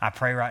 I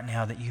pray right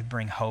now that you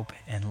bring hope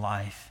and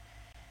life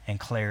and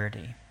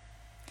clarity.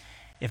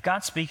 If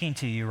God's speaking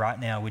to you right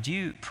now, would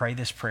you pray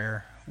this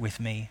prayer with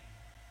me?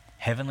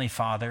 Heavenly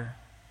Father,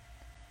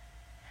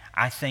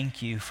 I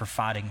thank you for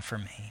fighting for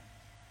me.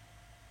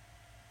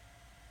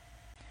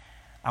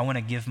 I want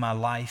to give my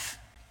life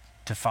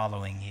to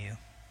following you.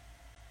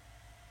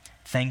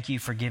 Thank you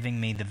for giving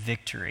me the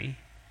victory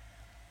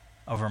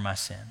over my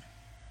sin.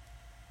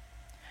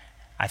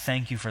 I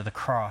thank you for the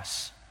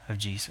cross of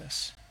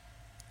Jesus.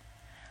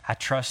 I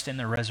trust in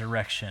the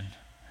resurrection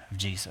of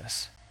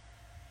Jesus,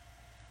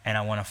 and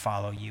I want to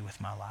follow you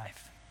with my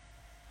life.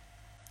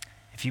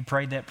 If you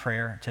prayed that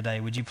prayer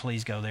today, would you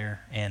please go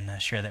there and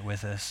share that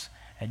with us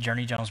at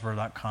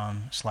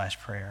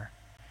journeyjonesboro.com/prayer.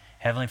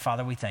 Heavenly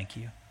Father, we thank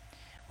you.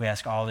 We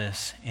ask all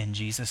this in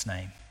Jesus'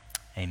 name.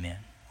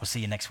 Amen. We'll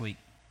see you next week.